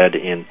million lead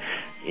in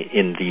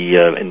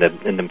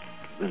the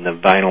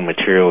vinyl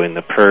material in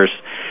the purse.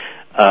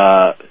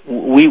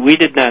 We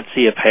did not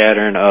see a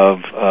pattern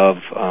of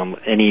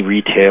any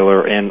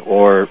retailer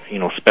or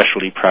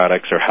specialty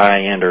products or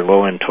high end or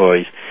low end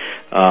toys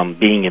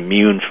being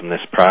immune from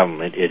this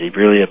problem. It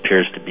really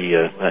appears to be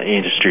an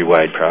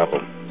industry-wide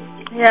problem.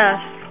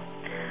 Yes.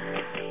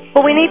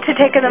 Well, we need to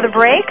take another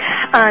break.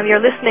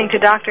 You're listening to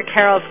Dr.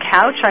 Carol's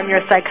Couch. I'm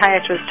your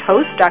psychiatrist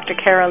host, Dr.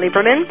 Carol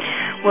Lieberman.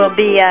 We'll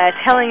be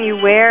telling you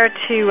where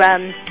to,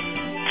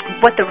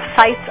 what the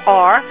sites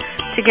are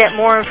to get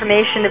more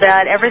information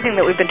about everything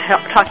that we've been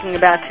talking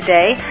about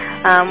today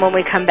when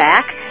we come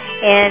back.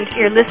 And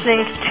you're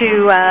listening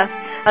to us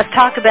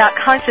talk about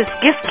conscious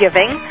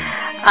gift-giving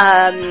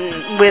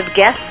with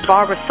guest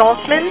Barbara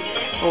Saltzman,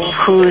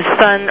 whose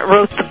son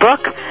wrote the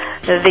book,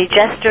 The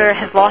Jester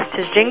Has Lost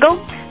His Jingle,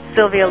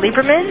 Sylvia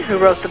Lieberman, who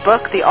wrote the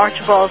book, The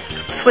Archibald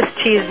Swiss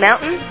Cheese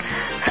Mountain,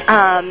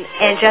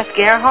 and Jeff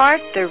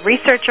Gearhart, the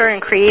researcher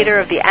and creator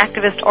of the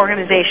activist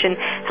organization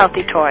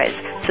Healthy Toys.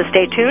 So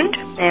stay tuned,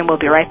 and we'll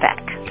be right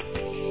back.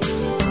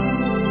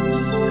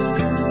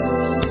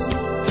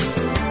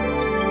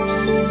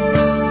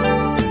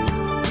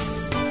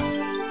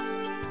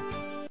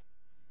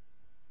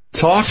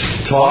 Talk,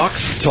 talk,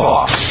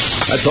 talk.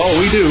 That's all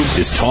we do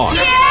is talk.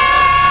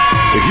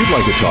 If you'd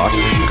like to talk,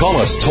 call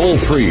us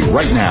toll-free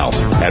right now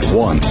at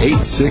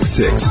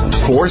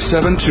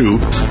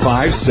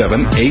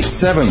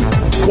 1-866-472-5787.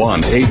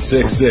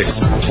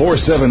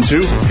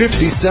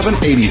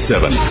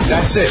 1-866-472-5787.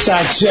 That's it.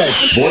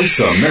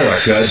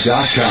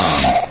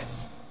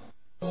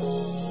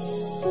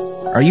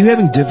 VoiceAmerica.com. Are you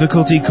having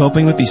difficulty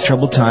coping with these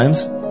troubled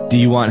times? Do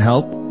you want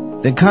help?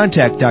 Then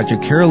contact Dr.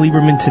 Carol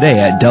Lieberman today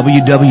at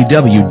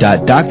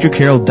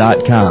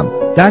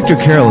www.drcarol.com. Dr.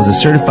 Carol is a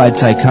certified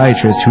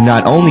psychiatrist who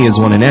not only has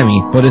won an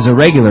Emmy, but is a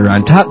regular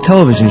on top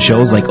television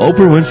shows like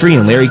Oprah Winfrey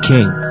and Larry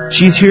King.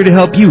 She's here to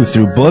help you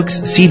through books,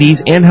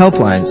 CDs, and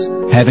helplines.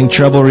 Having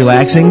trouble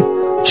relaxing?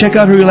 Check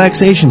out her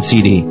relaxation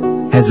CD.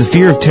 Has the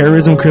fear of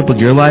terrorism crippled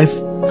your life?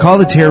 Call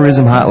the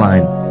terrorism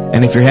hotline.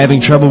 And if you're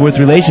having trouble with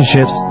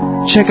relationships,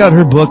 check out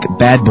her book,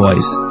 Bad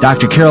Boys.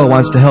 Dr. Carol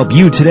wants to help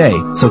you today,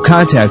 so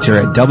contact her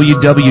at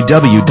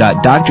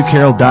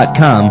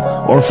www.drcarol.com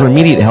or for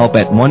immediate help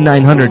at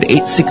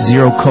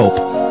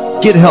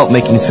 1-900-860-COPE. Get help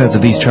making sense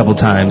of these troubled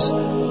times.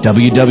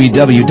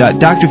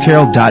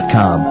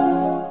 www.drcarol.com.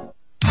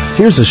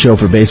 Here's a show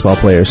for baseball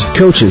players,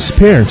 coaches,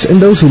 parents, and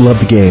those who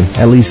love the game.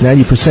 At least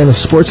 90% of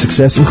sports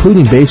success,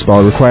 including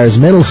baseball, requires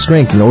mental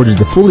strength in order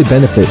to fully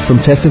benefit from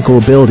technical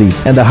ability.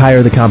 And the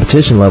higher the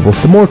competition level,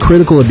 the more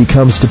critical it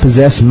becomes to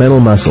possess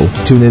mental muscle.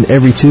 Tune in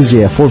every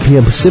Tuesday at 4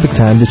 p.m. Pacific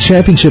Time to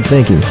Championship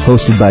Thinking,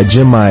 hosted by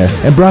Jim Meyer,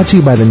 and brought to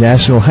you by the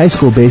National High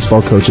School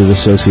Baseball Coaches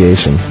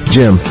Association.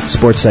 Jim,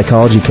 sports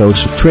psychology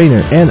coach,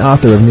 trainer, and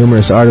author of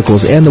numerous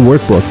articles and the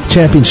workbook,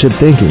 Championship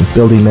Thinking,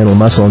 Building Mental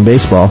Muscle in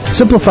Baseball,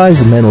 simplifies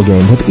the mental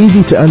game with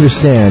easy to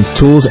understand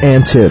tools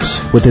and tips.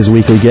 With his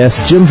weekly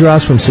guests, Jim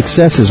draws from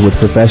successes with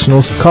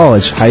professionals,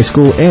 college, high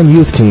school, and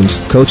youth teams,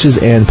 coaches,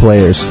 and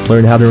players.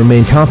 Learn how to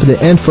remain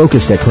confident and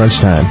focused at crunch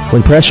time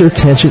when pressure,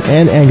 tension,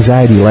 and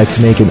anxiety like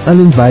to make an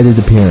uninvited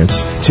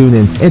appearance. Tune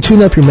in and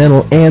tune up your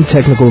mental and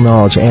technical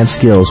knowledge and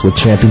skills with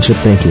Championship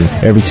Thinking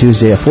every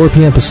Tuesday at 4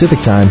 p.m.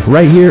 Pacific Time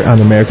right here on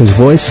America's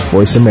Voice,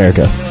 Voice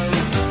America.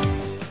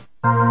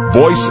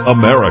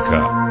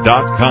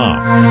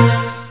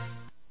 VoiceAmerica.com.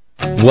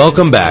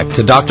 Welcome back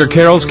to Dr.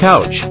 Carol's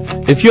Couch.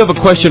 If you have a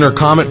question or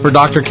comment for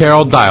Dr.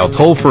 Carol, dial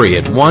toll-free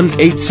at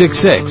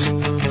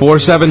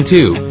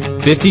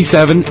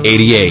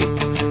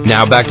 1-866-472-5788.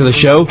 Now back to the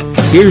show.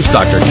 Here's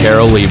Dr.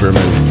 Carol Lieberman.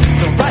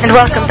 And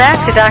welcome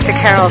back to Dr.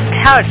 Carol's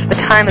Couch. The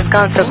time has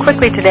gone so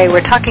quickly today.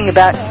 We're talking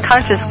about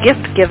conscious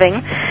gift giving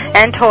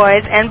and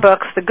toys and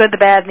books, the good, the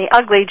bad, and the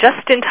ugly,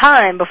 just in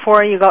time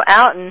before you go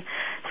out and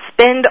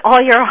spend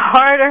all your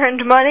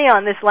hard-earned money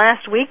on this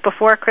last week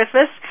before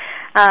Christmas.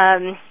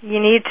 You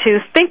need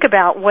to think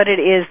about what it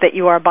is that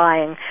you are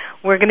buying.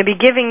 We're going to be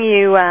giving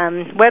you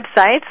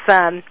websites.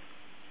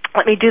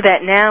 Let me do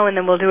that now, and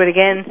then we'll do it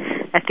again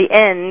at the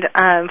end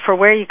for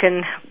where you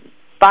can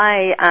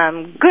buy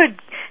good,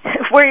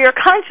 where your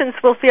conscience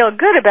will feel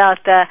good about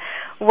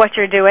what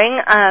you're doing.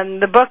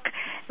 The book,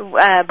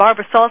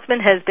 Barbara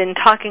Saltzman has been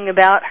talking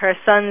about her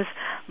son's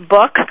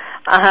book,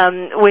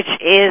 which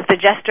is The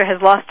Jester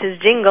Has Lost His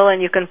Jingle,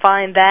 and you can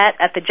find that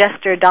at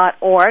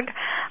thejester.org.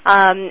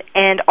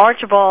 And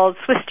Archibald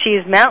Swiss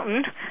Cheese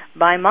Mountain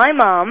by my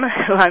mom,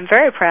 who I'm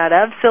very proud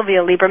of,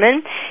 Sylvia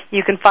Lieberman.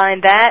 You can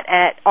find that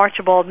at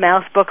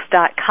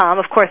archibaldmousebooks.com.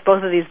 Of course,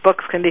 both of these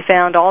books can be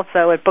found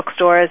also at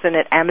bookstores and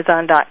at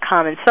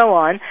amazon.com and so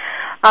on.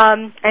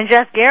 And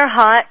Jeff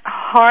Gearhart,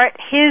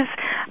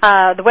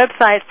 the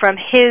website from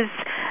his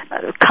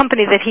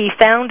company that he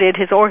founded,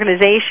 his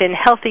organization,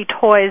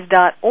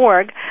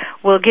 healthytoys.org,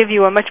 will give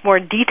you a much more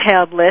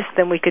detailed list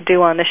than we could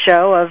do on the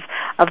show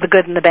of the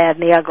good and the bad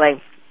and the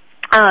ugly.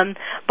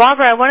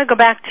 Barbara, I want to go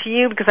back to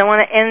you because I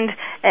want to end,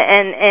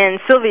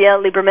 and Sylvia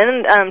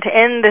Lieberman, to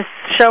end this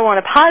show on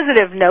a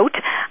positive note.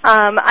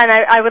 And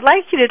I would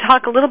like you to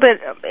talk a little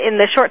bit in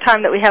the short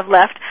time that we have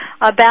left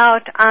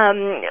about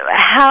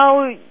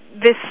how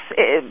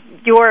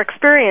your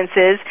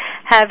experiences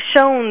have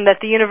shown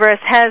that the universe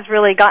has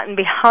really gotten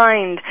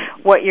behind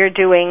what you're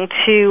doing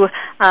to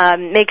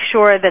make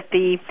sure that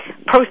the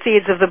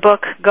proceeds of the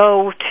book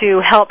go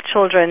to help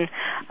children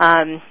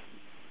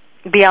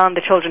beyond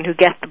the children who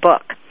get the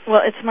book.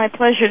 Well, it's my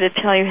pleasure to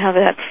tell you how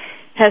that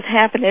has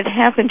happened. It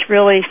happened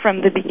really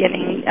from the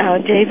beginning.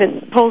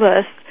 David told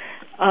us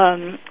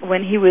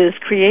when he was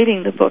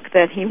creating the book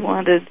that he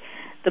wanted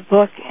the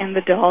book and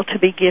the doll to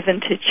be given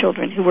to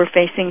children who were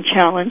facing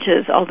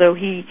challenges, although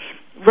he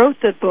wrote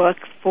the book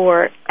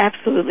for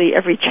absolutely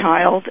every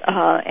child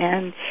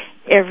and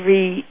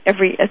every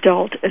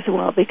adult as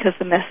well, because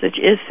the message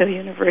is so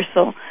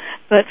universal.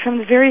 But from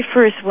the very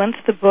first, once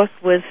the book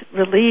was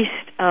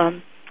released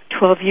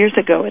 12 years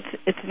ago,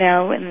 it's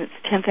now in its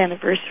 10th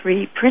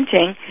anniversary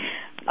printing,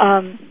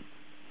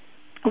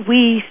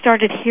 we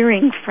started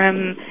hearing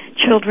from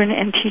children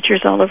and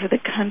teachers all over the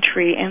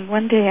country, and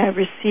one day I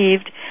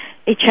received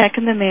a check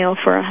in the mail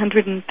for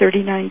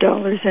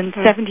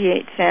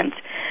 $139.78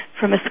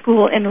 from a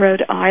school in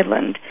Rhode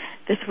Island.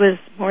 This was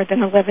more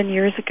than 11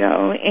 years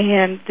ago,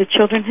 and the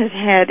children have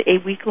had a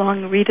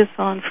week-long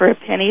readathon for a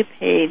penny a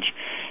page,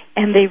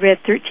 and they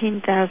read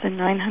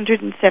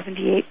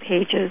 13,978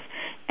 pages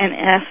and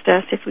asked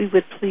us if we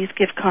would please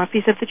give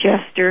copies of The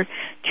Jester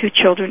to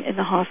children in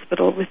the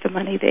hospital with the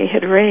money they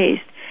had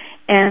raised.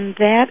 And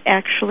that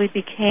actually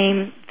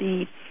became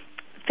the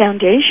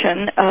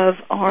foundation of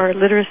our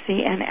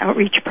literacy and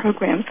outreach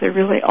programs. They're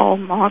really all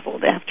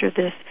modeled after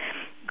this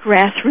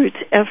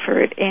grassroots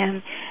effort.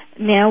 And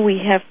now we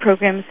have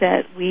programs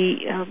that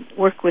we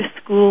work with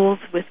schools,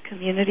 with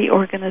community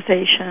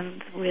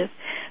organizations, with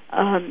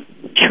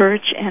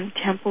church and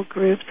temple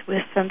groups,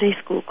 with Sunday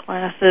school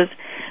classes,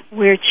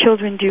 where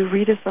children do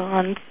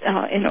readathons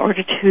in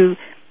order to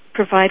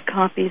provide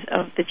copies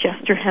of The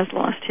Jester Has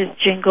Lost His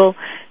Jingle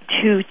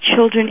to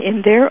children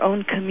in their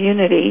own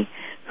community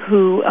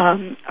who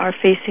are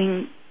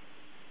facing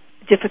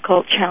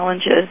difficult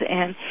challenges.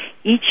 And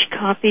each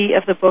copy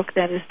of the book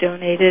that is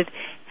donated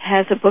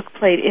has a book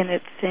plate in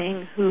it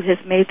saying who has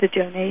made the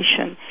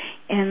donation,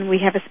 and we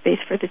have a space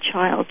for the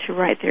child to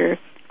write their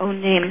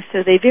own name.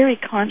 So they very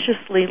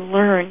consciously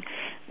learn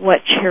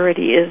what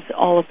charity is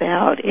all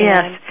about.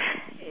 Yes. And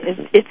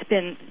it's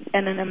been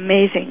an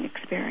amazing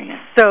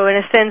experience. So in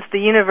a sense, the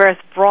universe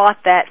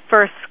brought that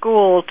first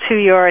school to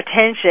your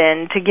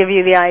attention to give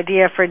you the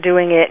idea for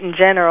doing it in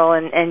general,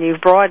 and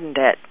you've broadened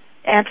it.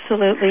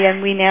 Absolutely,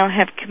 and we now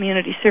have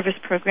community service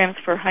programs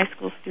for high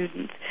school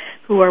students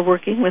who are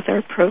working with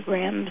our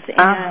programs,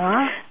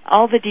 and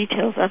all the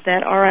details of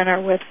that are on our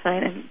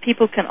website, and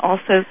people can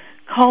also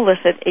call us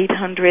at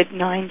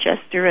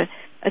 800-9-JESTER,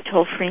 a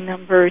toll-free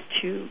number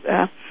to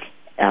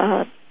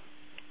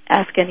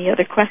ask any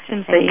other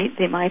questions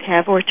they might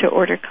have, or to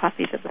order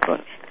copies of the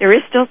book. There is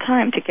still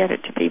time to get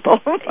it to people.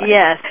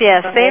 Yes.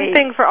 Same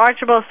thing for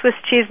Archibald Swiss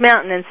Cheese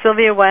Mountain. And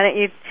Sylvia, why don't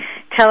you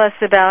tell us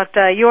about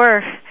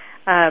your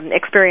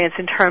experience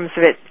in terms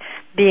of it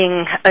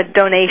being a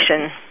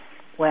donation?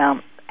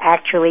 Well,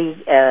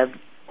 actually,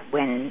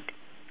 when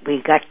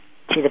we got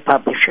to the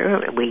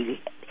publisher, we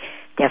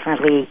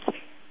definitely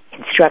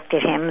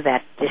instructed him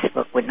that this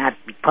book would not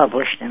be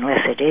published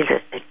unless it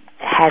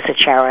has a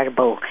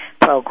charitable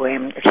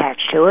program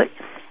attached to it,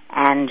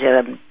 and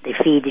the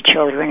Feed the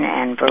Children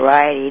and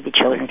Variety, the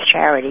children's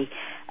charity,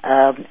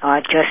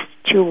 are just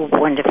two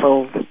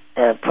wonderful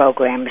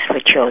programs for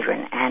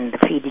children. And the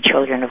Feed the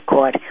Children, of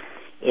course,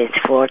 is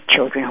for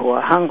children who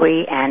are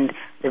hungry, and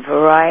the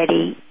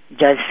Variety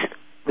does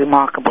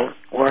remarkable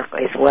work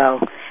as well.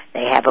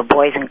 They have a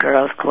Boys and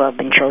Girls Club,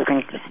 and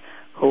children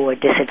who are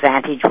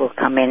disadvantaged will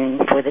come in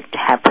to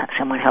have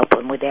someone help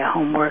them with their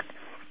homework,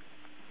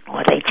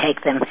 or they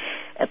take them,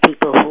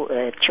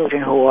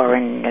 children who are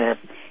in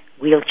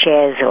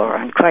wheelchairs or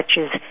on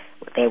crutches,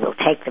 they will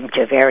take them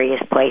to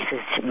various places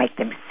to make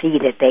them see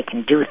that they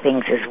can do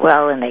things as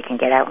well, and they can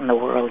get out in the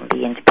world and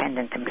be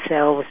independent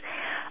themselves.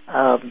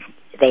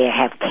 They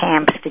have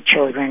camps for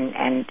children,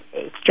 and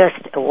it's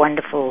just a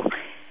wonderful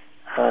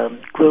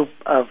group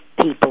of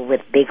people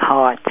with big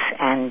hearts,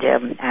 and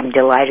I'm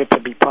delighted to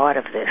be part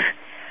of this.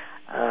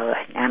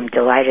 I'm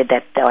delighted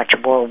that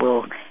Archibald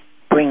will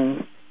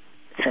bring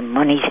some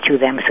monies to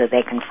them so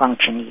they can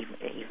function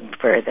even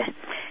further.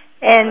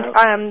 And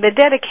the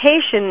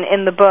dedication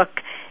in the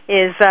book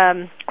is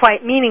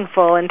quite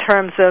meaningful in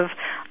terms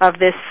of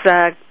this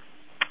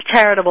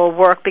charitable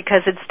work,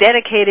 because it's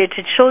dedicated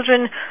to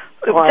children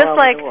just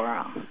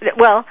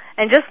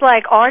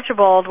like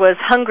Archibald was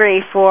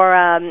hungry for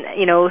a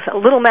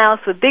little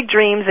mouse with big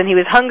dreams, and he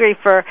was hungry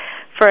for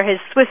his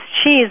Swiss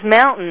cheese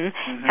mountain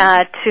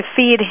to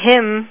feed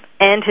him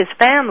and his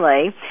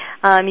family.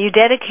 You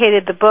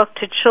dedicated the book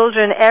to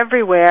children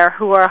everywhere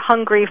who are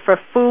hungry for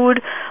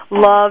food,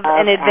 love,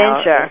 and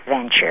adventure.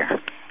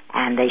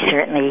 And they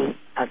certainly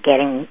are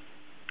getting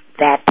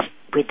that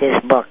with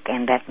this book,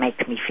 and that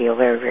makes me feel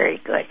very, very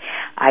good.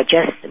 I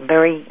just am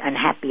very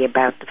unhappy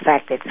about the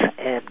fact that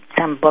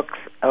some books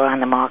are on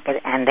the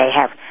market and they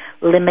have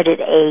limited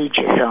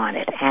ages on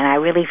it, and I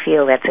really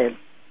feel that's a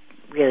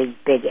really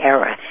big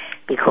error,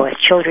 because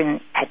children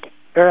at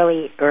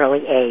early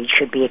age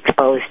should be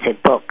exposed to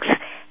books,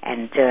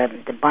 and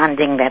the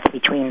bonding that's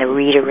between the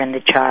reader and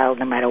the child,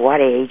 no matter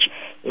what age,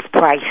 is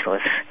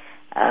priceless.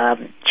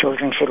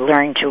 Children should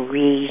learn to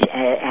read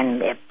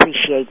and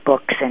appreciate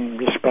books and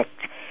respect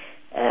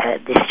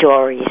the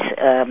stories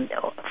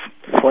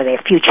for their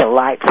future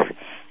life.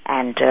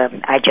 And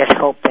I just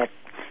hope that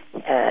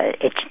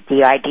it's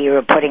the idea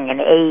of putting an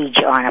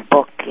age on a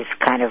book is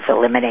kind of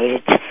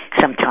eliminated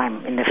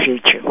sometime in the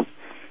future.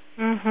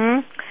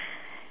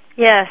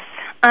 Yes.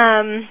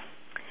 And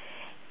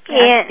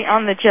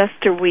on the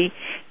Jester, we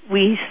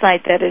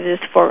cite that it is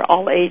for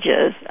all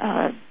ages,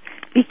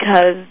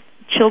 because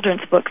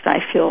children's books, I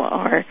feel,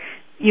 are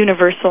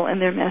universal in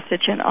their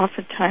message, and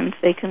oftentimes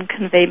they can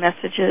convey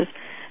messages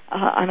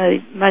on a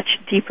much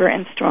deeper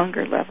and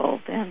stronger level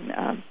than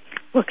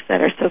books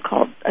that are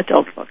so-called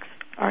adult books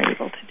are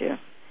able to do.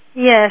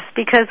 Yes,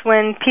 because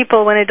when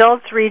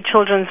adults read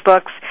children's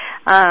books,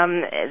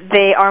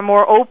 they are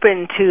more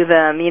open to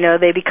them.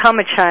 They become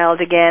a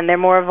child again. They're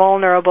more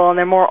vulnerable, and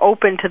they're more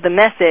open to the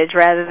message,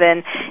 rather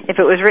than if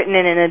it was written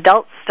in an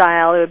adult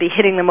style, it would be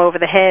hitting them over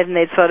the head and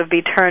they'd sort of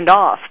be turned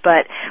off.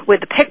 But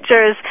with the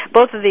pictures,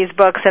 both of these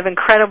books have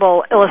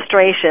incredible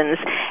illustrations,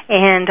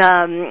 and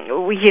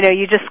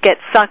you just get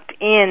sucked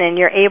in, and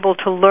you're able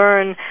to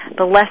learn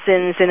the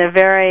lessons in a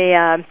very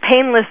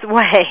painless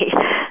way,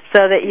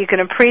 so that you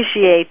can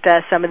appreciate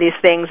some of these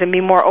things and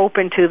be more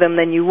open to them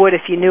than you would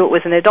if you knew it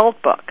was an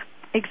adult book.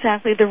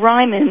 Exactly. The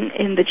rhyme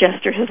in The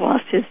Jester Has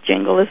Lost His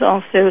Jingle is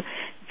also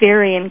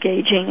very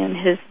engaging and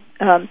has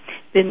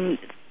been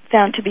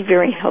found to be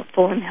very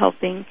helpful in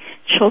helping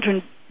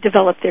children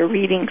develop their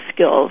reading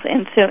skills.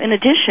 And so, in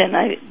addition,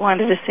 I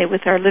wanted to say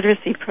with our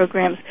literacy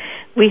programs,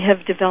 we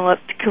have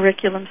developed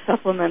curriculum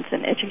supplements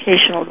and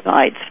educational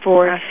guides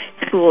for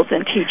schools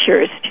and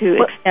teachers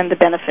to extend the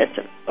benefits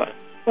of the book.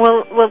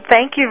 Well,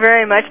 thank you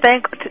very much.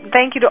 Thank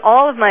you to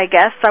all of my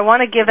guests. I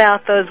want to give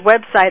out those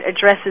website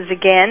addresses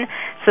again,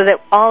 so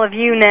that all of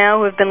you now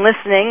who have been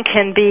listening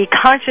can be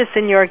conscious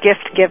in your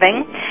gift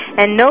giving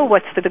and know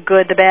what's for the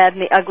good, the bad,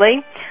 and the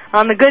ugly.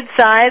 On the good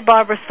side,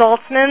 Barbara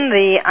Saltzman,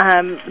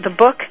 the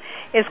book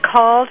is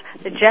called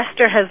The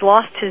Jester Has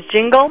Lost His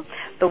Jingle.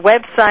 The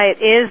website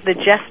is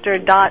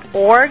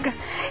thejester.org.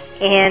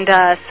 And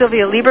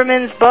Sylvia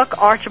Lieberman's book,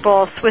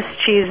 Archibald Swiss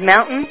Cheese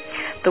Mountain.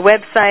 The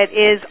website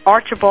is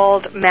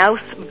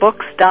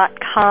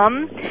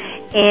archibaldmousebooks.com.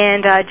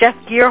 And Jeff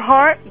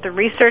Gearhart, the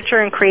researcher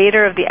and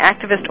creator of the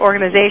activist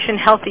organization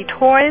Healthy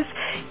Toys,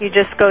 you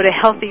just go to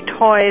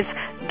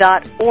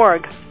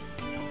healthytoys.org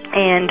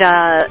and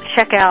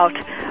check out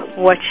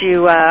what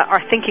you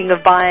are thinking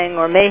of buying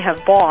or may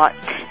have bought.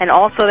 And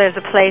also there's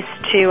a place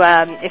to,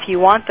 if you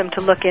want them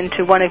to look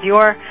into one of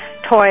your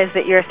toys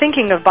that you're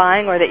thinking of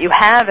buying or that you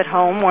have at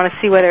home, want to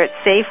see whether it's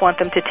safe, want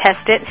them to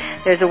test it,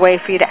 there's a way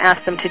for you to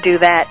ask them to do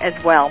that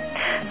as well.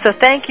 So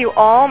thank you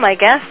all, my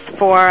guests,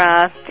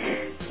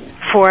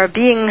 for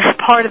being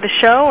part of the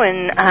show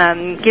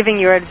and giving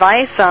your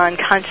advice on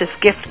conscious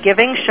gift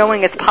giving,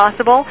 showing it's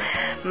possible.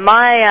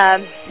 My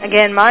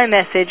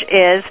message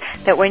is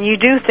that when you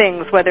do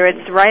things, whether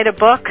it's write a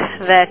book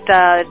that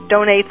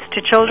donates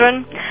to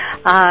children,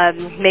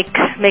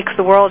 makes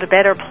the world a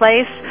better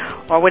place,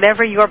 or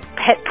whatever your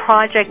pet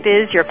project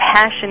is, your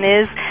passion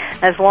is,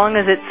 as long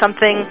as it's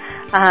something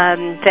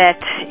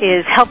that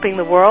is helping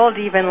the world,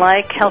 even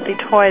like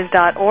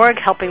healthytoys.org,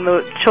 helping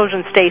the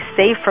children stay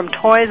safe from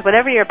toys,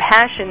 whatever your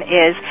passion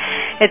is,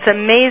 it's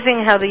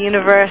amazing how the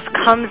universe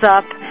comes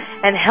up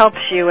and helps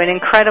you in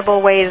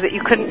incredible ways that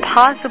you couldn't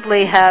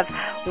possibly have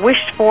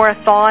wished for,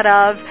 thought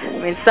of. I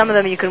mean, some of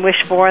them you can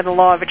wish for, the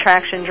law of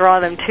attraction, draw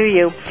them to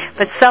you,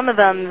 but some of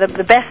them,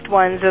 the best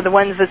ones, are the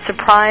ones that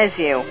surprise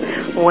you,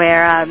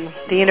 where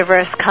the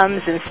universe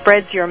comes and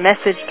spreads your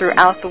message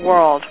throughout the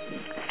world.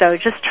 So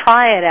just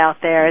try it out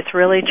there. It's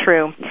really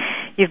true.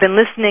 You've been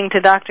listening to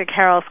Dr.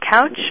 Carol's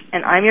Couch,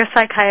 and I'm your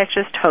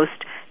psychiatrist host,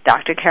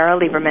 Dr. Carol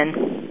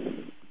Lieberman.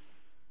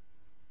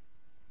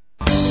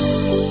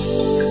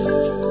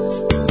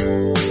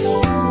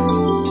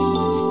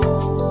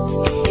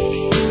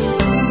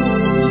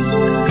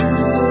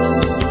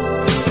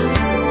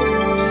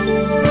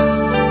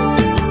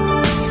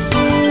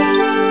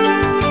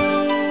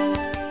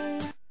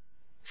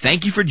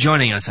 Thank you for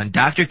joining us on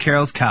Dr.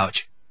 Carol's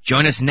Couch.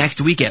 Join us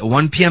next week at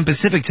 1 p.m.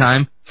 Pacific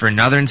Time for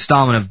another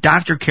installment of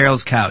Dr.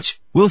 Carol's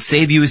Couch. We'll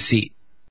save you a seat.